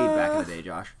get laid back in the day,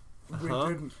 Josh? We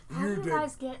didn't. You You did.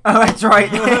 guys get Oh, that's right.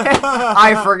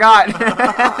 I forgot.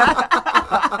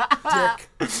 Dick.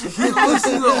 He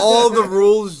listened to all the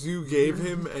rules you gave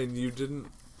him, and you didn't.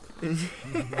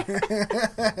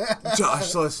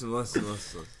 Josh, listen.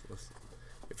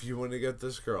 If you want to get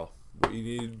this girl, what you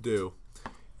need to do,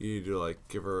 you need to like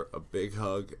give her a big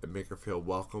hug and make her feel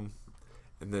welcome,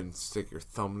 and then stick your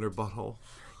thumb in her butthole.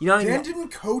 You know, Dan didn't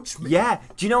coach me. yeah.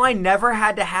 Do you know I never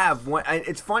had to have one?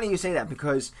 It's funny you say that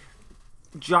because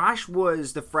Josh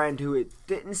was the friend who it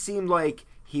didn't seem like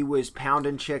he was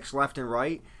pounding chicks left and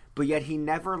right, but yet he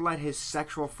never let his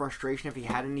sexual frustration, if he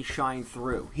had any, shine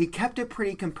through. He kept it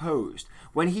pretty composed.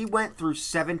 When he went through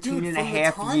 17 Dude, and a from the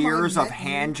half time I years of met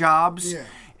hand you- jobs, Yeah.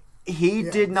 he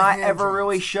Yeah, did the not hand ever jobs.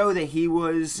 really show that he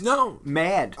was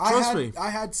mad. Trust me. I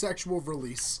had sexual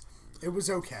release. It was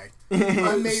okay.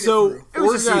 I made So it through. It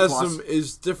was a C+. orgasm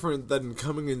is different than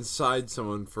coming inside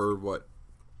someone for what,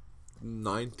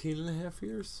 19 and a half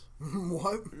years?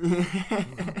 What?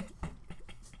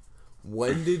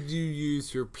 When did you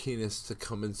use your penis to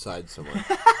come inside someone?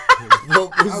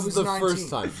 What was, was the 19. first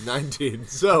time? 19.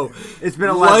 So, It's been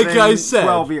 11, like I said,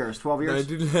 12 years. 12 years?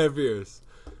 19 and a half years.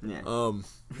 Yeah.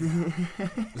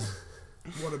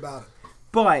 What about it?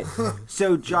 But,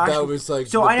 so Josh... That was like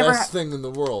so the I never best thing in the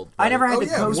world. I never had Oh, to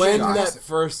yeah, it coach was When Josh. that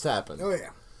first happened. Oh yeah.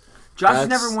 Josh is That's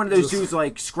never one of those just- dudes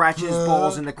like scratching his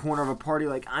balls in the corner of a party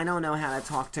like, I don't know how to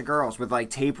talk to girls with like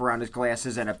tape around his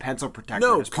glasses and a pencil protector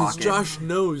in No, his because pocket. Josh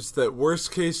knows that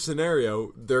worst case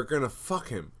scenario, they're going to fuck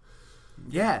him.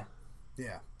 Yeah.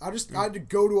 Yeah. I had to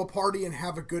go to a party and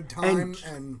have a good time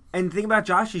and And the thing about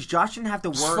Josh is Josh didn't have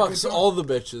to work. Fucks all the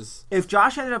bitches. If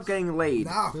Josh ended up getting laid,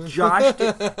 No.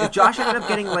 if Josh ended up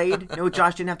getting laid, you know what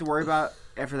Josh didn't have to worry about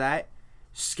after that?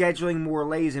 Scheduling more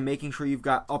lays and making sure you've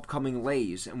got upcoming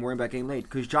lays and worrying about getting laid.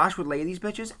 Because Josh would lay these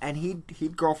bitches and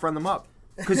he'd girlfriend them up.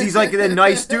 Because he's like the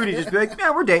nice dude. He'd just be like, yeah,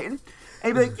 we're dating.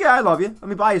 And he'd be like, yeah, I love you. Let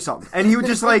me buy you something. And he would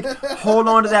just like hold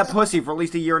on to that pussy for at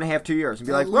least a year and a half, 2 years, and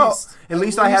be like, well, at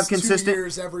least I have consistent. 2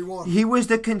 years every one. He was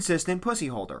the consistent pussy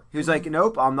holder. He was like,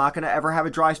 nope, I'm not going to ever have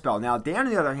a dry spell. Now, Dan, on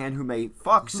the other hand, who may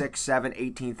fuck 6, 7,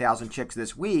 18,000 chicks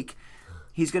this week,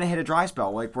 he's going to hit a dry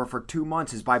spell. Like, where for 2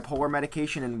 months, his bipolar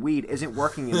medication and weed isn't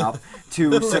working enough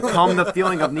to succumb the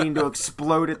feeling of needing to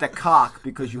explode at the cock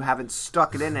because you haven't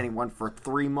stuck it in anyone for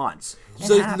 3 months.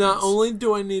 So not only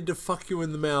do I need to fuck you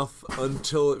in the mouth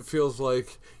until it feels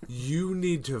like you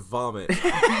need to vomit,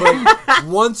 but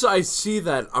once I see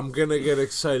that, I'm going to get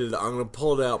excited. I'm going to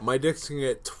pull it out. My dick's going to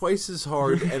get twice as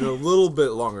hard and a little bit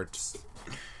longer. Just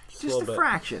a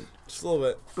fraction. Just a little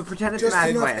bit. But pretend it's Just mad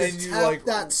enough glass. to And you, tap like-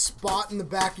 that spot in the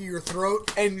back of your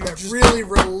throat And you that just- really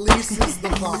releases the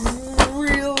vom.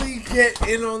 Really get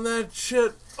in on that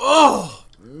shit. Oh,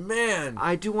 man.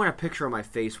 I do want a picture of my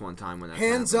face one time when that's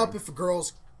Hands up happening. if a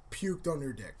girl's puked on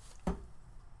your dick.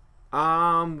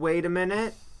 Wait a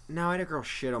minute. No, I had a girl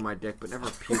shit on my dick, but never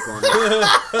puke on it.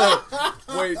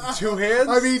 Wait, 2 hands?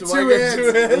 I mean, Do two get hands.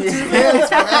 2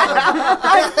 hands?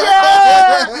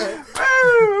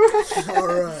 All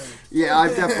right. Yeah,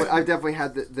 I've definitely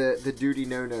had the duty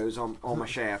no-nos on my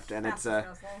shaft, and That's it's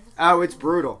disgusting. it's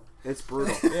brutal. It's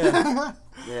brutal. Yeah.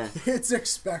 Yeah. It's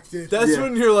expected. That's Yeah.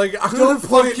 when you're like, I'm Don't gonna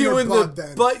put it fuck in you your in butt, the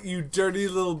then. butt, you dirty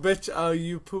little bitch. Oh,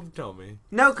 you pooped on me.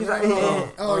 No, because I. Oh,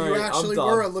 you Alright, actually I'm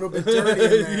were a done. little bit dirty in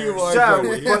there. You are. So,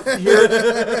 dirty. but here,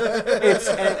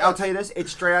 and I'll tell you this: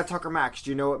 it's straight out Tucker Max. Do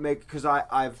you know what make? Because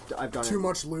I've done Too it.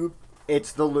 much lube.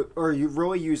 It's the or are you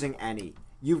really using any?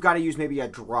 You've got to use maybe a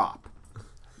drop.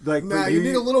 Like Nah, but you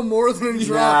need a little more than a No.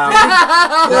 drop.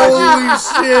 Dude.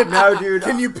 Holy shit. No, dude.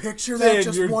 Can you picture that? Dan,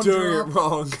 Just you're one doing drop. it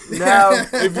wrong. No,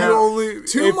 If you no, only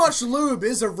Too much lube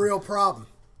is a real problem.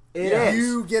 it is.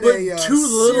 You get but a too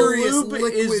little serious lube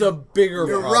liquid is a bigger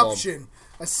eruption.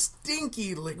 A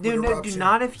stinky liquid No, eruption.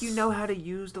 not if you know how to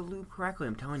use the lube correctly.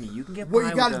 I'm telling you, you can get. What by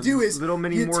you got to with a do is little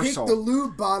mini you take morsel. the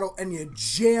lube bottle and you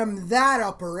jam that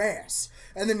up her ass,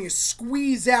 and then you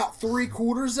squeeze out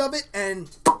 3/4 of it and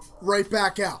right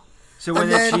back out. So when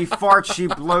and then- she farts, she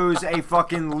blows a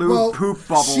fucking lube poop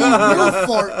bubble. She will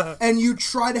fart, and you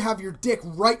try to have your dick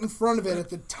right in front of it at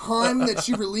the time that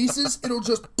she releases. It'll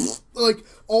just like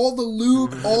all the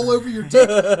lube all over your dick,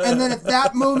 and then at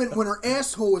that moment when her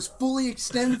asshole is fully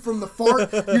extended from the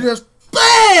fart, you just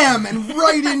BAM and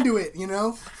right into it, you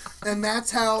know. And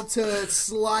that's how to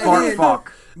slide Fart in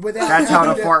fuck. without. That's how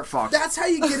having to fart fuck. That's how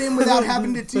you get in without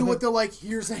having to do what they're like.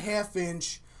 Here's a 1/2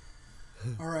 inch.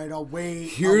 All right, I'll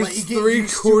wait. I'll let you Here's get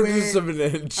 3/4 used to it. of an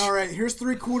inch. All right, here's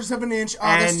 3/4 of an inch. Oh,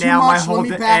 that's And too now my much. whole Let me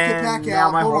dick. back it And back now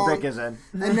out. my Hold whole on. dick is in.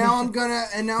 And now I'm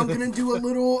gonna do a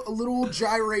little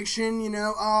gyration. You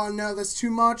know. Oh no, that's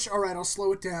too much. All right, I'll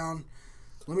slow it down.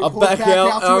 Let me I'll pull it back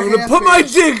out. to I'm a gonna 1/2 put my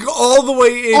inch. dick all the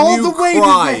way in. all you the way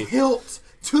cry. to the hilt,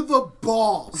 to the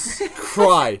balls.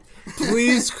 Cry.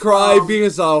 Please cry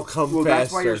because I'll come Well, faster.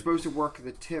 that's why you're supposed to work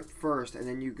the tip first, and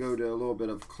then you go to a little bit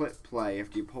of clip play.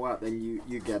 After you pull out, then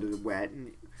you get it wet.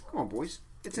 And come on, boys.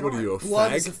 It's an What are art. you, a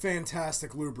Blood is a fag?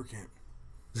 fantastic lubricant.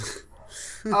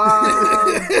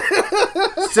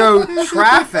 So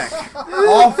traffic,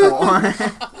 awful.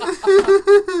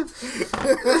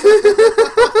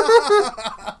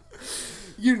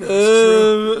 You know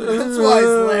it's true. That's why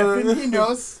he's laughing. He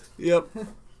knows. Yep.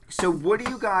 So what do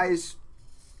you guys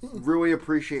really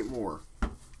appreciate more?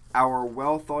 Our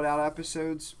well thought out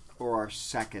episodes or our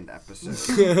second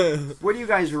episode? What do you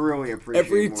guys really appreciate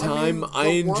Every more? time the I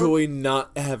work- enjoy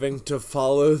not having to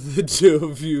follow the two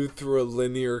of you through a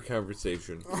linear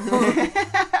conversation.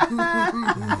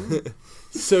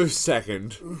 So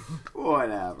second.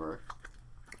 Whatever.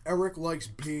 Eric likes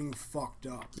being fucked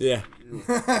up. Yeah,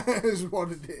 Is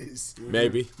what it is.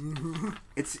 maybe.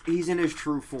 He's in his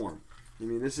true form. I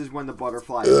mean, this is when the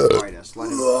butterfly is brightest. Let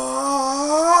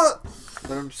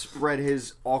him spread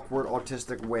his awkward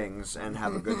autistic wings and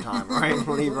have a good time, right?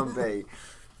 Leave him be.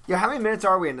 Yeah, how many minutes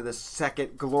are we into this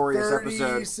second glorious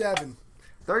episode? 37.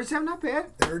 37, not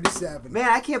bad. 37. Man,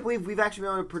 I can't believe we've actually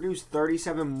been able to produce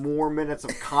 37 more minutes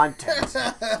of content.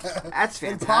 That's fantastic.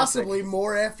 And possibly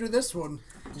more after this one.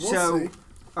 We'll see.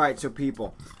 All right, so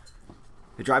people,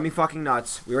 they drive me fucking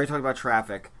nuts. We already talked about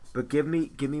traffic, but give me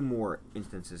more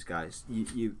instances, guys.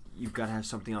 You've got to have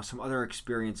something else, some other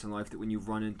experience in life that when you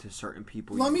run into certain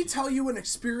people. Let me tell you an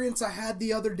experience I had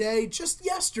the other day, just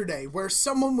yesterday, where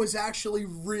someone was actually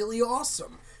really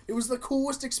awesome. It was the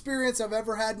coolest experience I've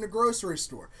ever had in a grocery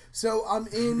store. So I'm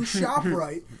in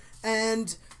ShopRite,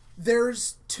 and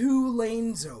there's 2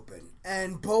 lanes open,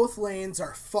 and both lanes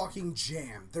are fucking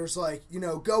jammed. There's like,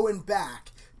 going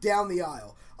back down the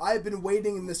aisle. I have been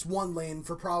waiting in this one lane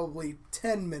for probably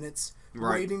 10 minutes,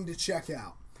 waiting to check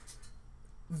out.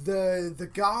 The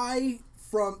guy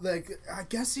from, like, I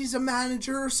guess he's a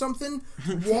manager or something,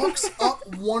 walks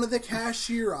up one of the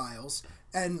cashier aisles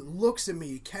and looks at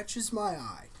me, catches my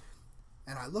eye.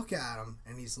 And I look at him,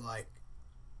 and he's like,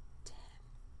 10.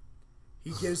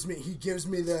 He gives me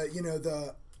the,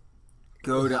 the...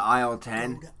 Go to aisle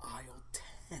 10. Go to aisle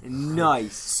 10.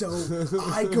 Nice. So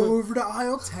I go over to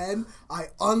aisle 10. I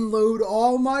unload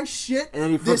all my shit. And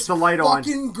then he flips the light on. This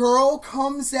fucking girl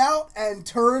comes out and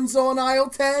turns on aisle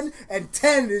 10, and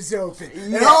 10 is open.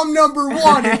 And I'm number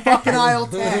 1 in fucking aisle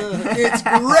 10. It's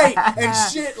great. And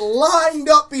shit lined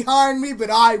up behind me, but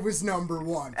I was number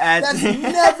 1. That's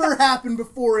never happened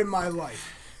before in my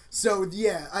life. So,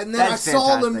 yeah, and then That's I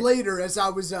saw him fantastic. later as I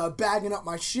was bagging up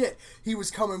my shit. He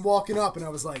was walking up, and I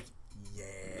was like,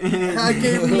 I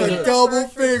gave him the double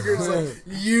fingers, like,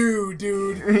 you,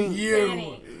 dude, you.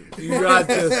 Danny, You got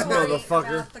this, story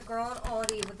motherfucker. about the girl at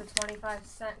Aldi with the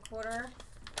 25-cent quarter.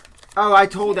 Oh, I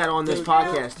told that on this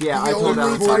podcast. Yeah, I told that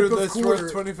only on type Quarter of that's quarter.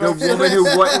 worth 25 the woman who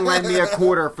wouldn't lend me a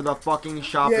quarter for the fucking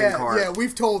shopping cart. Yeah,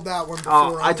 we've told that one before.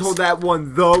 Oh, I told that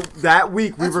one though that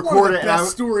week we That's recorded one of it. the And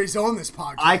best stories on this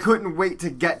podcast. I couldn't wait to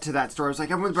get to that story. I was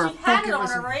like, everyone's better She had fucking it on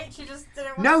listen. her, right? She just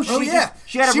didn't want No, to...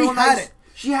 she had a real nice. it.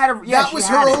 She had a yeah. That she was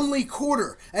had her it. only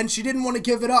quarter, and she didn't want to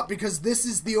give it up because this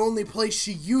is the only place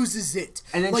she uses it.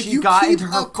 And then like, she you got keep into a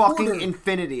her fucking quarter.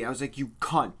 infinity. I was like, you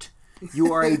cunt.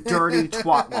 You are a dirty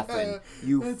twat muffin.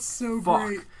 You That's so fuck.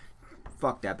 great.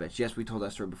 Fuck that bitch. Yes, we told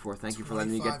that story before. Thank you for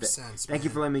letting me get 25 the. cents, Thank you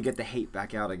man. for letting me get the hate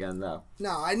back out again, though.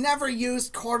 No, I never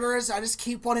used quarters. I just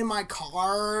keep one in my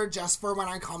car just for when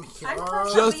I come here. I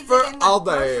prefer Just leave for it in the all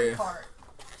grocery day. cart.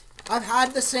 I've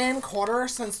had the same quarter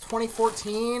since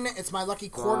 2014. It's my lucky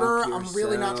quarter. Fuck I'm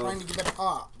really not yourself. trying to give it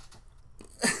up.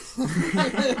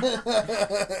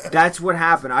 That's what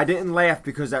happened. I didn't laugh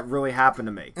because that really happened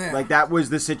to me. Yeah. Like, that was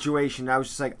the situation. I was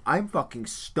just like, I'm fucking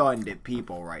stunned at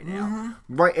people right now.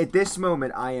 Mm-hmm. Right at this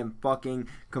moment, I am fucking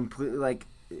completely like,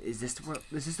 is this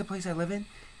the place I live in?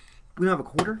 We don't have a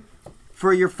quarter?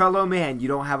 For your fellow man, you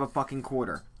don't have a fucking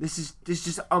quarter. This is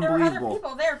just There were other unbelievable.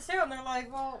 people there, too, and they're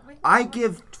like, well... I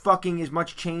give fucking as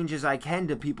much change as I can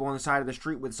to people on the side of the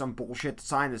street with some bullshit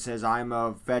sign that says I'm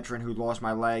a veteran who lost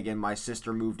my leg and my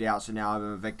sister moved out, so now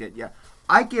I'm evicted. Yeah,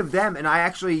 I give them, and I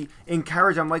actually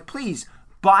encourage them, like, please,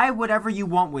 buy whatever you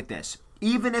want with this.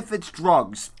 Even if it's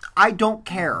drugs. I don't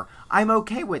care. I'm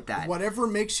okay with that. Whatever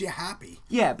makes you happy.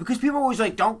 Yeah, because people are always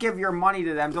like, don't give your money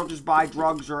to them. Don't just buy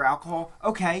drugs or alcohol.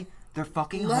 Okay. They're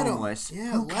fucking Let 'em. homeless.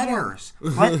 Yeah, Who let 'em. cares?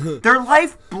 Their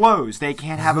life blows. They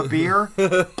can't have a beer.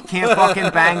 Can't fucking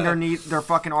bang their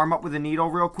fucking arm up with a needle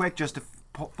real quick just to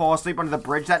fall asleep under the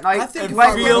bridge that night. I think And if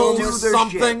I were feel homeless,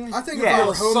 something. I think Yeah. if I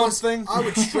were homeless, Something. I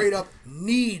would straight up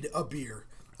need a beer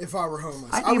if I were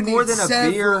homeless. I I would need more need than a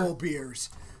several beer. beers.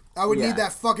 I would Yeah. need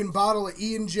that fucking bottle of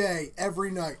E&J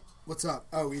every night. What's up?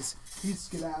 Oh, he's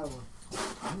skedaddling.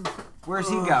 Where's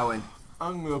he going?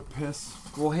 I'm gonna piss.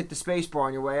 We'll hit the space bar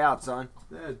on your way out, son.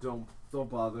 Yeah, don't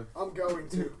bother. I'm going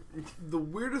to. The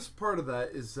weirdest part of that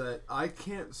is that I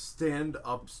can't stand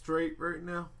up straight right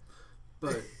now,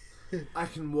 but I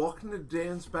can walk into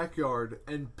Dan's backyard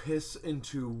and piss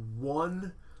into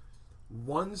 1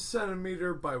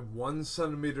 centimeter by 1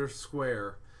 centimeter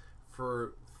square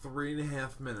for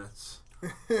 3.5 minutes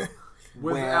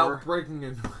without Where? breaking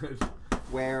into it,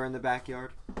 Where in the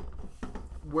backyard?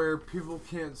 where people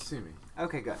can't see me.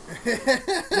 Okay, good.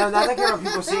 No, not that I care about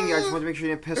people seeing you. I just wanted to make sure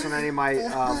you didn't piss on any of my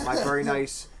my very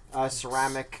nice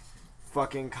ceramic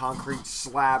fucking concrete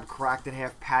slab cracked in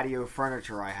half patio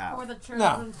furniture I Or have. the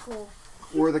children's pool.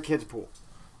 Or the kids' pool.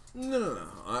 No.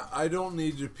 I don't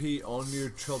need to pee on your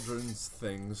children's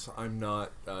things. I'm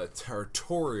not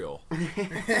territorial.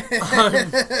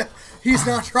 He's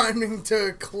not trying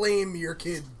to claim your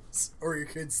kids or your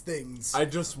kids' things. I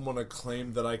just want to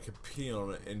claim that I could pee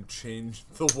on it and change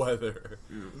the weather.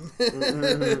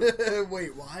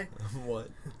 Wait, why? What?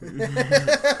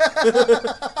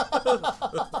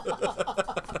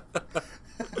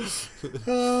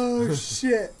 Oh,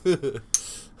 shit.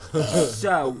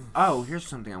 So, here's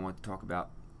something I want to talk about.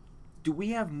 Do we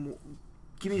have more...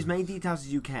 Give me as many details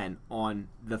as you can on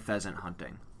the pheasant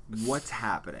hunting. What's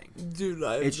happening? Dude,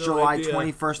 I have It's no July idea.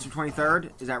 21st to 23rd.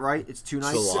 Is that right? It's 2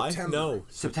 nights? July? September. No.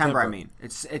 September, I mean.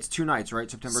 It's 2 nights, right?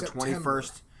 September September.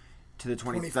 21st to the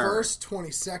 23rd. 21st,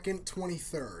 22nd,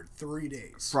 23rd. 3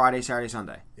 days. Friday, Saturday,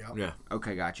 Sunday. Yep. Yeah.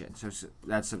 Okay, gotcha. So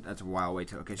that's a while away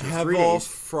too. Okay, so Have 3 off days.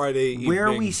 Friday evening. Where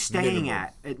are we staying minimum.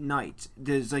 at night?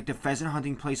 Does like the pheasant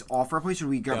hunting place offer a place, or do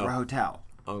we go No. to a hotel?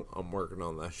 I'm working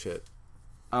on that shit.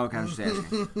 Oh, okay, I was just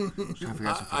asking. Just trying to figure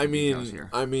out some I fucking details here.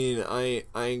 I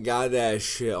ain't got that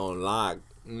shit on lock.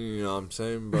 You know what I'm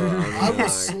saying? But I mean, will like,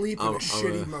 sleep in a I'm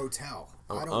shitty gonna- motel.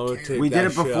 I I'm don't gonna care. take We did that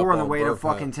it shit before up on the way to Burp Hat.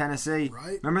 fucking Tennessee.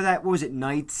 Right? Remember that? What was it?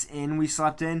 Nights Inn we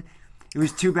slept in? It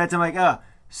was 2 beds. I'm like,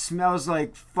 smells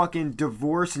like fucking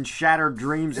divorce and shattered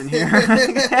dreams in here.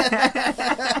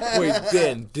 Wait,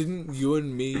 Dan, didn't you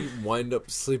and me wind up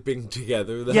sleeping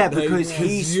together that Yeah, night?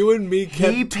 because you and me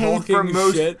kept he paid talking for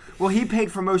most. shit. Well, he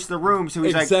paid for most of the room, so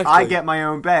he's Exactly. like, I get my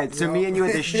own bed. So me and you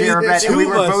had to share a bed, and Two we of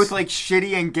were us. both like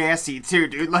shitty and gassy too,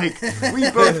 dude. Like we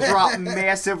both dropped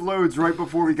massive loads right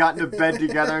before we got into bed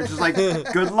together, and just like,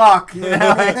 good luck. You know?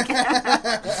 Like,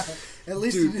 At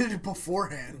least you did it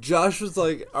beforehand. Josh was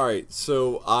like, all right,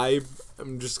 so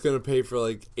I'm just going to pay for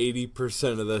like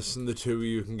 80% of this, and the two of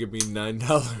you can give me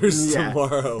 $9 Yeah.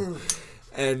 tomorrow.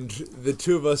 And the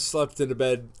two of us slept in a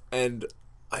bed, and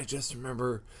I just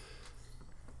remember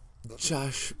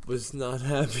Josh was not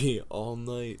happy all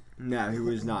night. no, he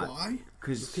was not. Why?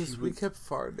 Because we kept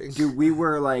farting. Dude, we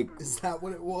were like, Is that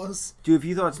what it was? dude, if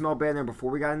you thought it smelled bad in there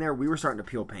before we got in there, we were starting to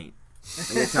peel paint. Like,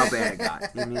 that's how bad it got.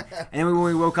 You know what I mean? And then when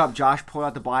we woke up, Josh pulled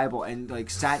out the Bible and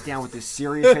like sat down with this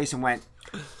serious face and went,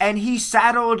 and he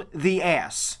saddled the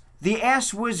ass. The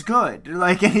ass was good.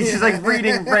 Like, and he's just like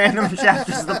reading random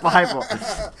chapters of the Bible.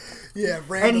 Yeah,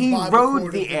 random And he Bible rode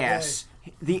quote the of day. ass.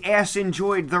 The ass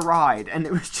enjoyed the ride, and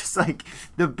it was just like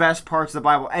the best parts of the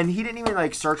Bible. And he didn't even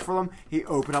like search for them. He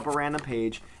opened up a random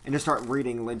page and just start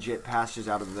reading legit passages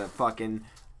out of the fucking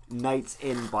Knights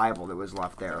Inn Bible that was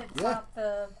left there. It's not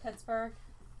the Pittsburgh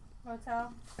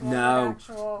hotel. The one No. with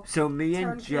actual So me and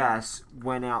turnkey. Jess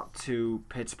went out to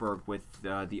Pittsburgh with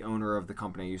the owner of the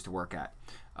company I used to work at.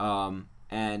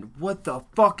 And what the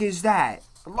fuck is that?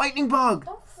 A lightning bug!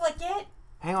 Don't flick it.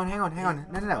 Hang on.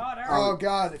 No. Water. Oh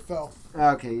God, it fell.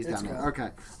 Okay, he's It's down there.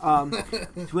 gone. Okay.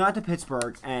 So we went out to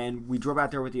Pittsburgh, and we drove out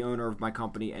there with the owner of my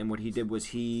company, and what he did was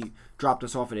he dropped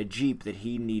us off at a Jeep that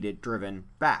he needed driven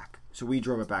back. So we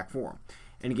drove it back for him.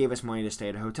 And he gave us money to stay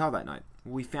at a hotel that night.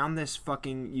 We found this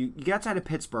fucking... You get outside of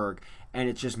Pittsburgh, and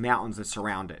it's just mountains that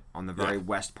surround it on the very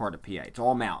west part of PA. It's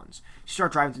all mountains. You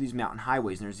start driving through these mountain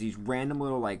highways, and there's these random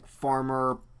little, like,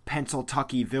 farmer...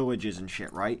 Pennsyltucky villages and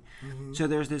shit, right? Mm-hmm. So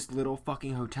there's this little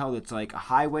fucking hotel that's like a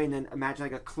highway, and then imagine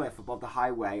like a cliff above the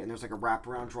highway, and there's like a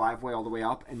wraparound driveway all the way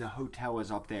up, and the hotel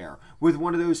is up there with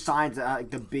one of those signs that like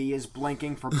the bee is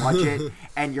blinking for budget,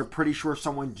 and you're pretty sure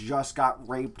someone just got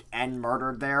raped and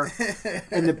murdered there,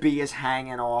 and the bee is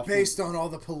hanging off. Based on all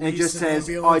the police. And it just and says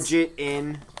ambulance. budget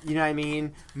in, you know what I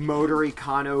mean? Motor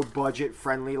Econo budget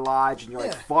friendly lodge, and you're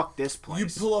like, Yeah. fuck this You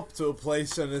place. pull up to a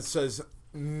place, and it says,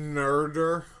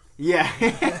 Nerder. Yeah.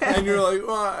 And you're like,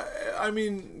 well, I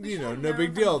mean, you know, no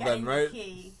big deal then, right?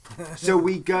 So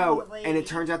we go, Probably. and it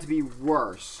turns out to be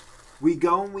worse. We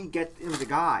go and we get it was a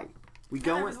guy. We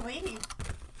go There and was a lady.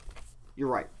 you're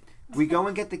right. We go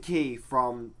and get the key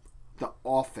from the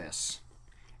office.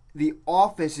 The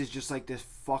office is just like this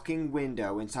fucking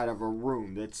window inside of a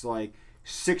room that's like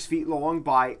 6 feet long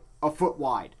by a foot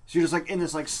wide. So you're just like in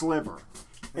this like sliver,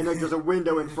 and like there's a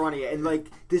window in front of you, and like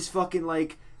this fucking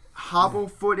like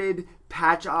hobble-footed,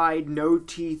 patch-eyed,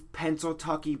 no-teeth,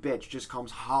 Pennsyltucky bitch just comes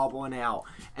hobbling out,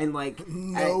 and like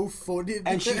No-footed.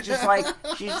 and she's like,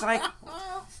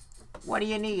 what do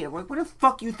you need? I'm like, what the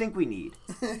fuck you think we need?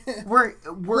 We're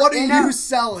What are in you a,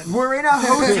 selling? We're in a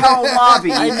hotel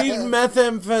lobby. I need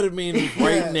methamphetamine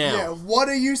right now. Yeah, what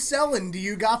are you selling? Do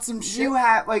you got some shit? You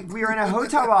have we're in a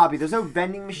hotel lobby. There's no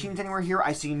vending machines anywhere here.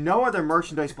 I see no other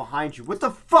merchandise behind you. What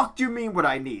the fuck do you mean what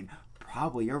I need?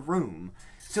 Probably a room.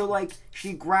 So like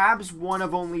she grabs one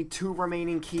of only 2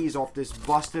 remaining keys off this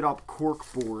busted up cork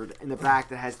board in the back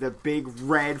that has the big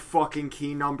red fucking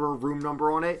key number, room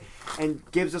number on it, and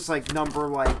gives us like number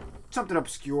like something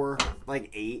obscure, like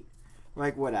 8,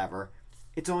 like whatever.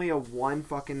 It's only a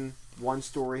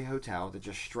one-story hotel that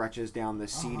just stretches down the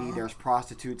seedy, there's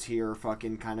prostitutes here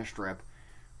fucking kind of strip.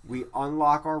 We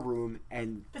unlock our room,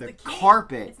 and But the key,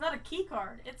 carpet, It's not a key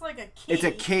card. It's like a key. it's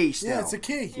a key still. Yeah, it's a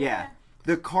key. Yeah.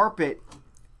 The carpet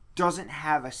doesn't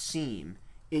have a seam.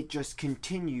 It just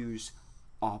continues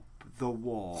up the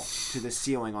wall to the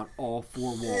ceiling on all 4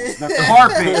 walls. The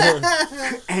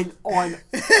carpet and on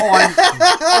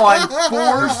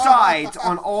 4 sides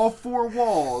on all 4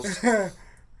 walls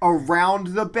around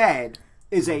the bed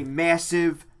is a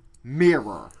massive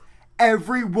mirror.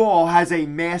 Every wall has a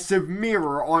massive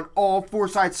mirror on all 4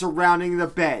 sides surrounding the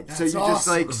bed. So you That's just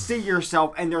awesome. like see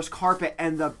yourself, and there's carpet,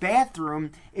 and the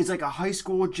bathroom is like a high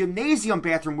school gymnasium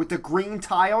bathroom with the green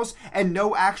tiles and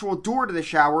no actual door to the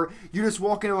shower. You just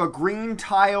walk into a green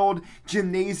tiled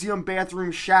gymnasium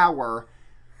bathroom shower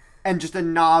and just a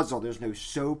nozzle. There's no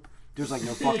soap. There's like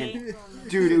no fucking...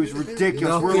 Dude, it was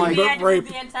ridiculous. We're Nothing like... He but had to rape.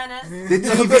 move the antennas. The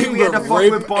TV, we had to fuck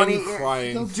rape with Bunny. and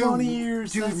crying. The bunny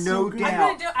ears. Dude, that's no so good.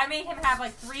 doubt. I made him have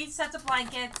like 3 sets of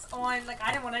blankets on. Like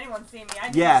I didn't want anyone to see me. I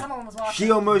knew Yeah, someone was watching.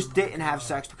 she almost didn't have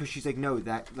sex because she's like, no,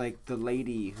 that like the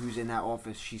lady who's in that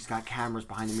office, she's got cameras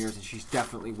behind the mirrors and she's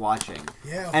definitely watching.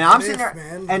 Yeah, and what I'm sitting if, there,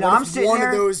 man? and What I'm if sitting one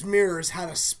there, of those mirrors had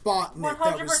a spot in it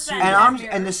that was 100%.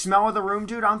 super. and the smell of the room,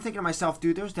 dude. I'm thinking to myself,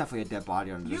 dude, there's definitely a dead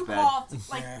body under You this bed. coughed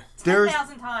like Yeah.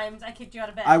 10,000 times. I kicked you out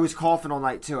of bed. I was coughing all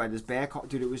night too. I had this bad cough,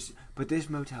 dude. It was, but this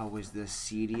motel was the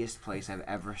seediest place I've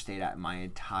ever stayed at in my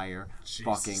entire Jesus.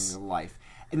 fucking life.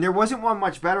 And there wasn't one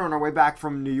much better on our way back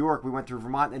from New York. We went through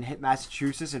Vermont and hit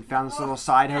Massachusetts and found this little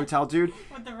side hotel, dude.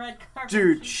 with the red carpet.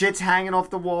 Dude, shit's hanging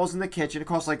off the walls in the kitchen. It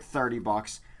cost like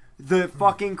 $30. The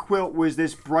fucking quilt was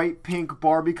this bright pink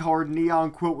Barbie-colored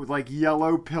neon quilt with like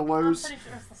yellow I'm pillows. pretty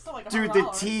sure it's still like Dude, the $100.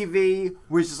 TV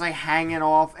was just like hanging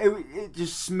off. It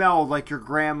just smelled like your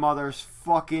grandmother's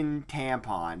fucking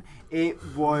tampon. It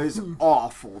was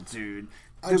awful, dude.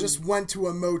 I just went to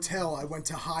a motel. I went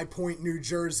to High Point, New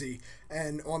Jersey,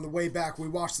 and on the way back, we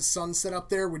watched the sunset up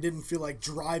there. We didn't feel like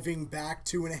driving back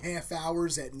 2.5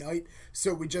 hours at night,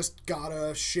 so we just got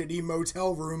a shitty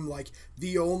motel room, like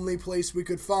the only place we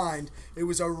could find. It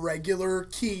was a regular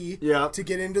key to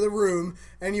get into the room,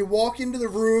 and you walk into the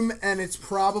room, and it's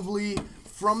probably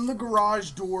from the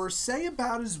garage door, say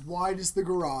about as wide as the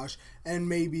garage, and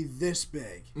maybe this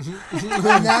big.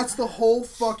 And that's the whole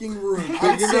fucking room.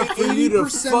 I'd Big say enough for you to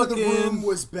 80% of the room fucking-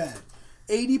 was bed.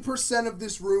 80% of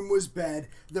this room was bed.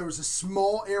 There was a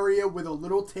small area with a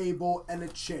little table and a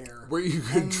chair. Where you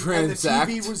could and transact.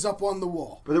 the TV was up on the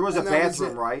wall. But there was a And that was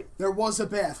bathroom, it. right? There was a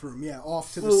bathroom, yeah,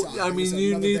 off to the Well, side. I There was mean, you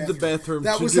another need the bathroom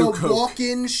That to was do a coke.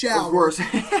 walk-in shower. Of course.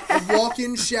 A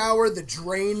walk-in shower, the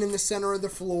drain in the center of the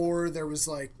floor. There was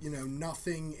like,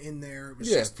 nothing in there. It was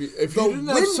Yeah, just if the you didn't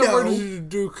have somewhere window- to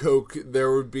do coke,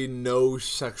 there would be no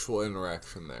sexual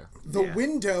interaction there. The Yeah.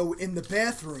 window in the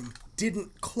bathroom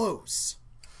didn't close.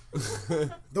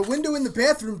 The window in the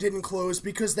bathroom didn't close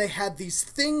because they had these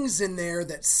things in there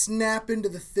that snap into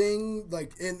the thing,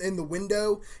 like in the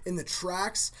window, in the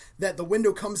tracks, that the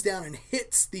window comes down and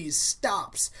hits these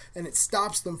stops, and it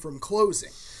stops them from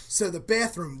closing. So the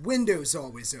bathroom window's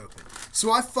always open. So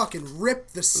I fucking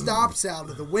ripped the stops out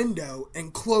of the window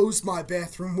and closed my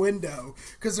bathroom window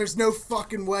because there's no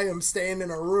fucking way I'm staying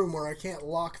in a room where I can't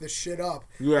lock the shit up.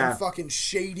 Yeah. In fucking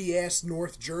shady ass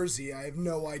North Jersey. I have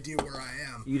no idea where I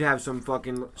am. You'd have some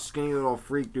fucking skinny little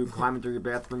freak dude climbing through your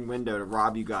bathroom window to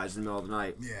rob you guys in the middle of the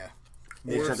night. Yeah.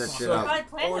 They Or set that shit suck- up. I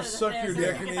planted Or it suck there your so you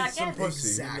dick can and get eat back some in. pussy.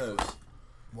 Exactly. Who knows?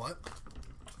 What?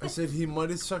 I said he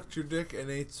might have sucked your dick and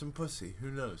ate some pussy.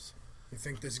 Who knows? You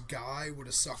think this guy would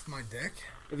have sucked my dick?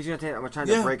 If he's gonna take that much time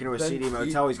to break into a then seedy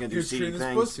motel, he's gonna do you're seedy treating his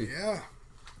things. pussy. Yeah.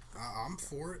 I'm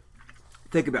for it.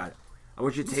 Think about it. I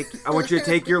want you to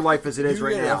take your life as it is You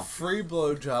right get now. a free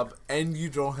blowjob and you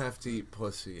don't have to eat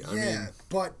pussy. I Yeah, mean,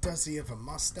 but does he have a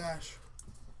mustache?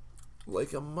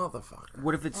 like a motherfucker.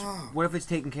 What if it's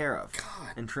taken care of God.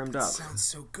 and trimmed That up? sounds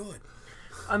so good.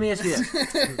 Let me ask you this.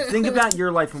 Think about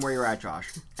your life and where you're at,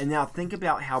 Josh. And now think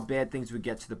about how bad things would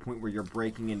get to the point where you're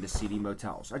breaking into seedy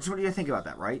motels. I just want you to think about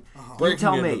that, right? You Breaking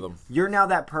tell into me, them. you're now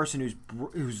that person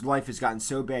whose life has gotten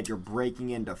so bad you're breaking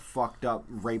into fucked up,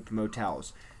 raped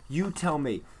motels. You tell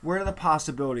me, where do the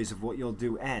possibilities of what you'll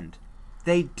do end?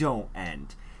 They don't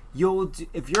end.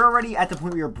 If you're already at the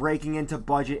point where you're breaking into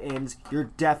budget inns, you're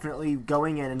definitely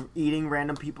going in and eating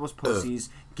random people's pussies,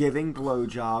 giving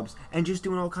blowjobs, and just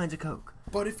doing all kinds of coke.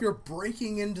 But if you're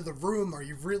breaking into the room, are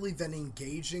you really then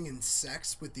engaging in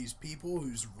sex with these people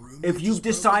whose room? If you've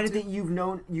decided that you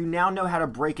now know how to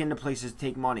break into places to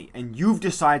take money, and you've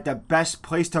decided the best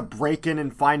place to break in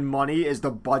and find money is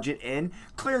the budget inn,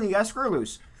 clearly you got screw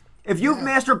loose. If you've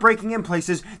mastered breaking in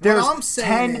places, there's I'm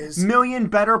saying 10 is- million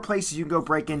better places you can go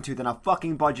break into than a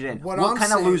fucking budget inn. What What I'm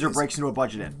kind of saying loser is- breaks into a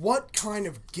budget inn? What kind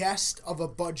of guest of a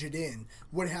budget inn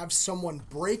would have someone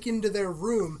break into their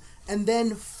room and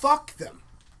then fuck them?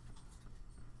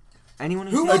 Anyone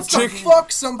Who who's wants to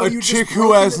fuck somebody a who chick just who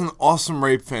broke has into- an awesome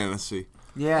rape fantasy,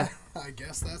 Yeah. I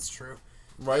guess that's true.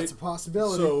 right? It's a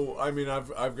possibility. So I mean,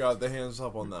 I've got the hands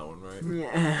up on that one, right?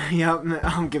 Yeah, yep,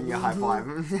 I'm giving you a high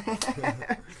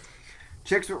five.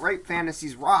 Chicks with rape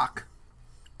fantasies rock.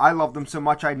 I love them so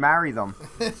much I'd marry them.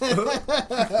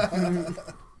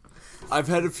 I've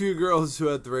had a few girls who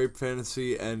had the rape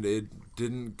fantasy and it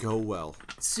didn't go well.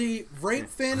 See, rape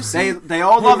fantasy. They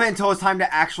all love it until it's time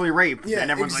to actually rape. Yeah,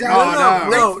 and everyone's exactly. like, oh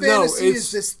no. Rape fantasy it's-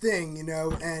 is this thing,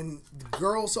 and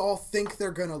girls all think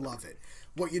they're gonna love it.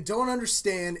 What you don't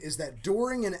understand is that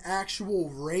during an actual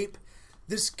rape,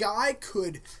 this guy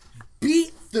could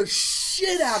beat the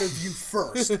shit out of you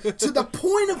first to the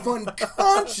point of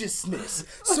unconsciousness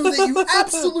so that you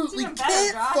absolutely Even better,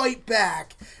 can't Josh. fight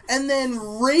back and then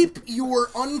rape your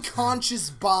unconscious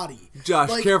body. Josh,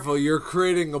 Like, careful, you're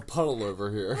creating a puddle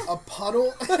over here. A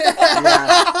puddle?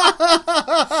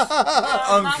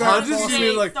 Unconscious? You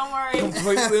mean like Don't worry.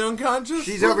 completely unconscious?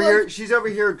 She's over here. She's over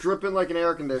here dripping like an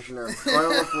air conditioner right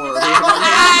on the floor.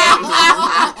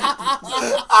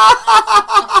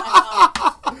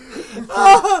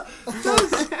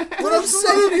 What I'm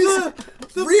saying is,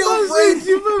 real Best rape, thing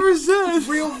you've ever said.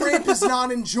 real rape is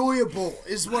not enjoyable,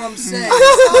 is what I'm saying.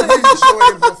 It's not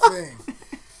an enjoyable thing.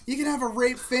 You can have a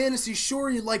rape fantasy, sure,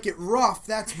 you like it rough,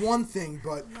 that's one thing,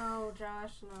 but No,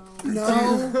 Josh,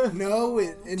 no. no,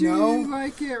 Do you no.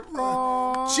 like it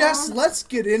raw? Jess, let's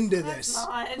get into this.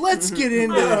 not. Let's get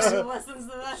into Who this. listens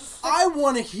to this? I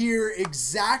want to hear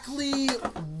exactly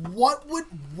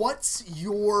what's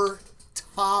your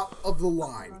top of the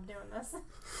line. I'm doing this.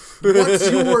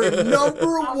 What's your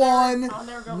number one I'll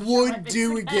never go show my would face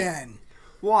do again. again?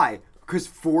 Why? Because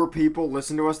 4 people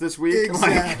listen to us this week.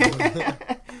 Exactly.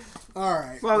 All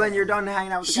right. Well, then you're done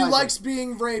hanging out with the She guys. likes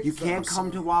being raped. You can't though, come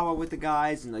so- to Wawa with the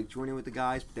guys and like join in with the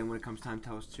guys, but then when it comes time to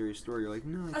tell us a serious story, you're like,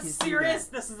 no, I A can't serious?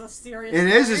 do This is a serious. that.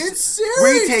 It is. It's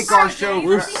serious. We take our Alright, show. Dave,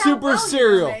 We're let's see how super well you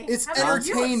serial. do me. It's How about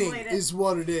you entertaining, explain it? is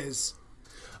what it is.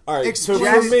 Alright, so for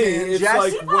Express me, it, it's Jess.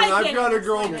 like See, when I I've can't got a even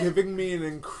girl explain it. giving me an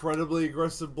incredibly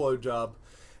aggressive blowjob,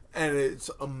 and it's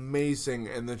amazing,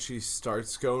 and then she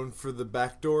starts going for the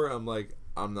back door, I'm like,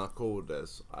 I'm not cool with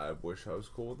this. I wish I was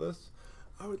cool with this.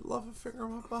 I would love a finger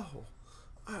in my butthole.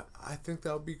 I think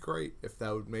that would be great if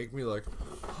that would make me like,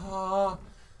 ah.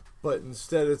 But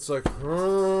instead it's like,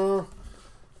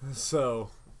 so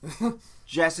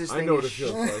Jess's I thing know what it is.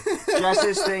 feels like.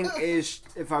 Jess's thing is,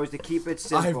 if I was to keep it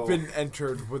simple. I've been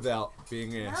entered without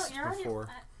being No, asked you're already. before.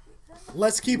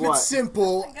 Let's keep it What?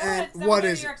 simple. Go And ahead. what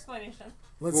Give is your it? explanation.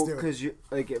 Let's Well, do it. because you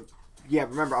like, yeah.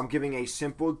 Remember, I'm giving a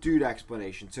simple dude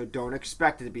explanation, so don't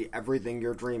expect it to be everything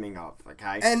you're dreaming of.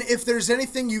 Okay. And if there's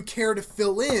anything you care to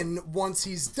fill in once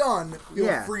he's done, feel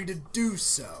Yeah. free to do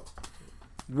so.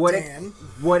 What Dan?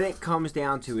 what it comes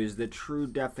down to is the true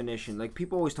definition. Like,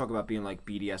 people always talk about being like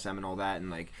BDSM and all that, and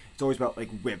like it's always about like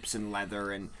whips and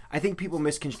leather, and I think people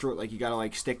misconstrue it like you gotta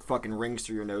like stick fucking rings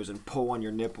through your nose and pull on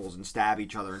your nipples and stab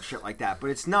each other and shit like that. But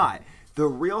it's not. The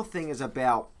real thing is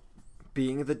about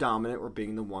being the dominant or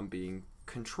being the one being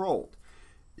controlled.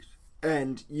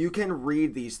 And you can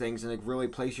read these things and like really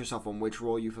place yourself on which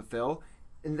role you fulfill.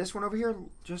 And this one over here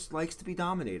just likes to be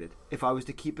dominated. If I was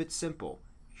to keep it simple,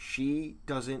 she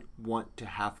doesn't want to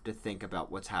have to think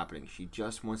about what's happening. She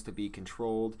just wants to be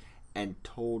controlled and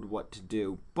told what to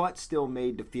do, but still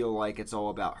made to feel like it's all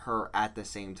about her at the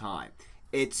same time.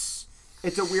 It's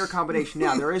a weird combination.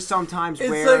 Now, there is sometimes It's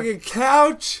where... like a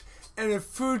couch and a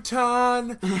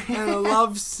futon and a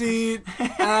love seat,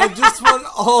 and I just want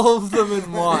all of them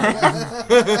in one.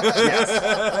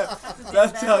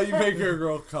 That's how you make your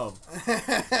girl come.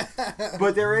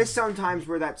 But there is sometimes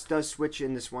where that does switch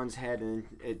in this one's head, and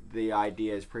the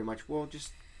idea is pretty much, well,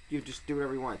 you just do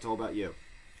whatever you want. It's all about you.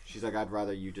 She's like, I'd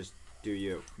rather you just do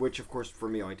you. Which, of course, for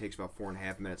me only takes about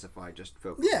 4.5 minutes if I just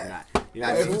focus on that. You know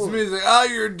what I If mean? it's me, it's like, oh,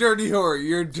 you're a dirty whore.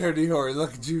 You're a dirty whore.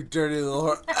 Look at you, dirty little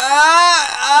whore.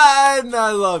 And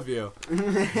I love you.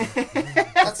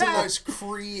 That's a nice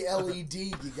Cree LED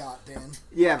you got, Dan.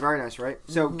 Yeah, very nice, right?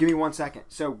 So, give me 1 second.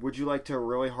 So, would you like to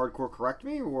really hardcore correct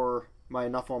me, or am I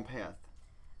enough on path?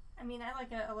 I mean, I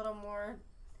like it a little more.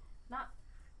 Not.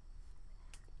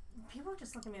 People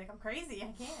just look at me like I'm crazy.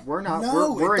 I can't. We're not.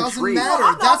 No, we're it doesn't intrigued. matter.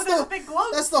 I'm not, That's but there's the a big glow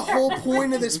that's the there. whole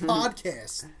point of this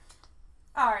podcast.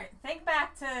 All right, think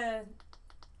back to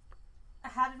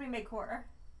how did we make horror?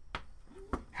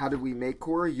 How did we make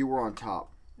Cora? You were on top.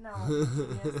 No.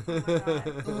 Yes, oh my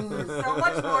God. There's so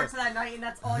much more to that night, and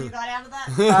that's all you got out of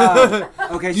that.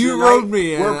 Okay, so You the rode night-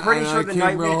 me, We're and- pretty and sure I the came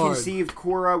night we real hard. conceived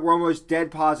Cora, we're almost dead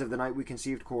positive the night we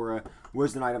conceived Cora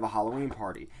was the night of a Halloween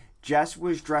party. Jess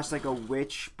was dressed like a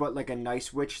witch, but like a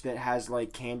nice witch that has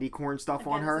like candy corn stuff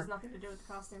Again, on This her. has nothing to do with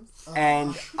the costumes.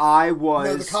 And I was.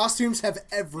 No, the costumes have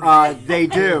everything. They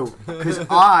do, because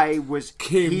I was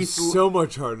Came so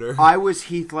much harder. I was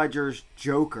Heath Ledger's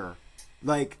Joker,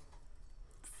 like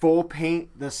full paint,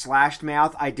 the slashed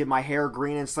mouth. I did my hair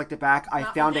green and slicked it back. I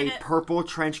Not found did a it. purple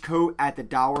trench coat at the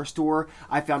dollar store.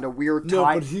 I found a weird No,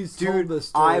 tie. but he's told Dude, this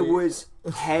story. I was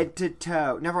head to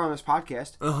toe. Never on this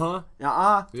podcast. Uh-huh.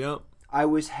 Yep. I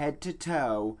was head to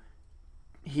toe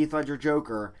Heath Ledger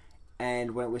Joker,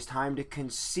 and when it was time to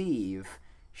conceive,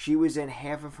 she was in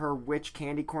half of her witch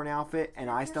candy corn outfit,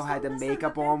 and I still had the still missing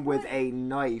makeup the big on with point. a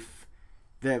knife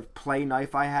the play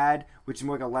knife I had, which is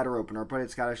more like a letter opener, but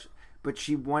it's got a. But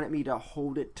she wanted me to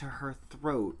hold it to her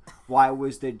throat while I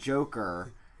was the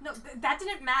Joker. No, that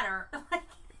didn't matter.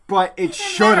 But it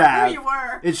should matter have. who you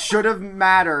were. It should have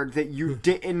mattered that you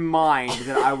didn't mind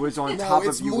that I was on top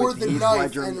it's of you more with the Heath knife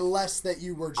Ledger. and less that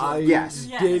you were I joking. Yes.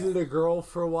 dated a girl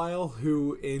for a while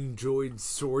who enjoyed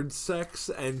sword sex,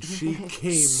 and she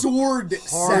came Sword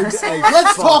hard sex. as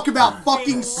Let's fuck. talk about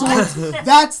fucking swords.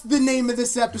 That's the name of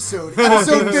this episode.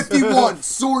 Episode 51,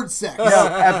 sword sex. No,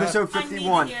 episode I need to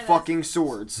 51, hear that. fucking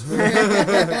swords.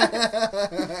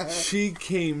 She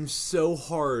came so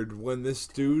hard when this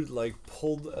dude like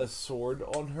pulled a sword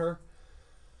on her.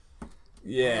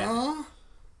 Yeah.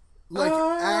 Like,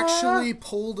 actually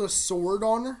pulled a sword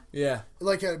on her? Yeah.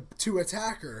 Like, to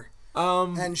attack her.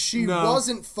 And And she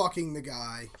wasn't fucking the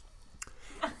guy.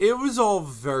 It was all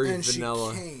very And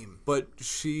vanilla. she came. But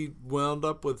she wound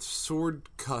up with sword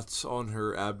cuts on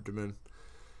her abdomen.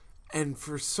 And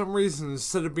for some reason,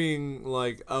 instead of being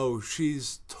like, oh,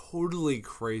 she's totally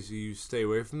crazy, you stay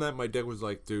away from that, my dick was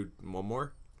like, dude, one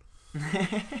more?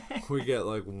 We get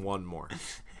like one more.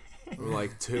 Or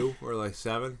like two, or like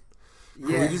seven.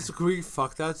 Yeah. Can we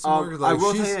fuck that some more? I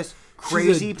will tell you this.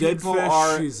 Crazy she's a dead people fish,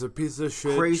 are... She's a piece of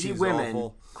shit. Crazy she's women.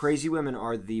 awful. Crazy women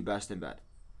are the best in bed.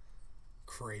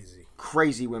 Crazy.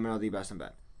 Crazy women are the best in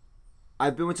bed.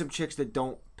 I've been with some chicks that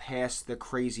don't pass the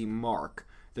crazy mark.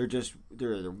 They're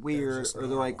weird, just or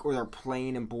they're like, or they're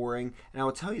plain and boring. And I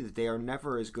will tell you that they are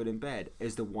never as good in bed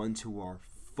as the ones who are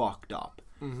fucked up.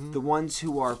 Mm-hmm. The ones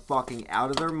who are fucking out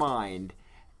of their mind,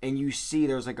 and you see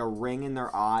there's like a ring in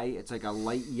their eye. It's like a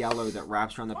light yellow that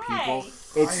wraps around the pupil.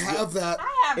 Hey. It's I have that. I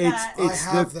have that. I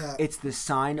have that. It's the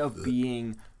sign of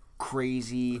being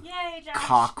crazy, Yay, Josh.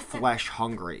 cock flesh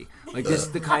hungry. Like this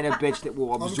is the kind of bitch that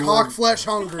will I'm absorb. cock flesh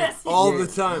hungry. All the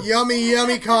time. Yummy,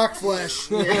 yummy cock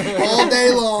flesh. All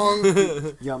day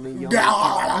long. Yummy, yummy.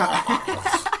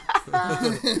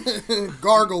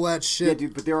 Gargle that Yeah, shit.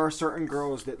 dude, but there are certain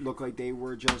girls that look like they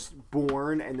were just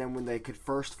born, and then when they could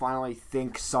first finally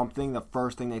think something, the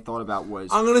first thing they thought about was...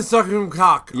 I'm gonna suck him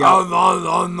cock. Yeah.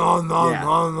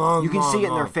 Yeah. You can see it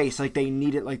in their face, like they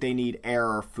need it, like they need air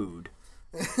or food.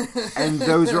 And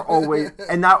those are always...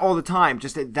 And not all the time,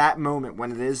 just at that moment,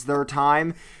 when it is their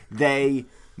time, they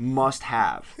must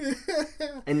have.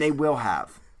 And they will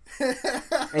have.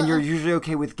 And you're usually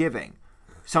okay with giving.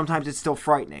 Sometimes it's still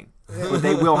frightening, but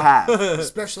they will have.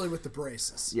 Especially with the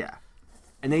braces. Yeah.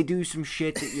 And they do some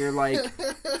shit that you're like,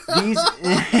 these...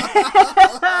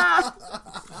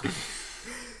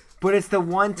 But it's the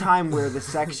one time where the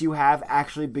sex you have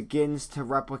actually begins to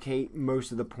replicate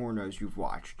most of the pornos you've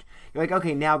watched. You're like,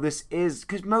 okay, now this is...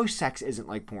 Because most sex isn't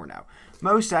like porno.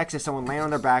 Most sex is someone laying on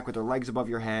their back with their legs above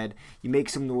your head. You make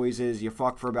some noises. You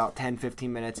fuck for about 10,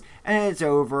 15 minutes. And it's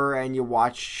over. And you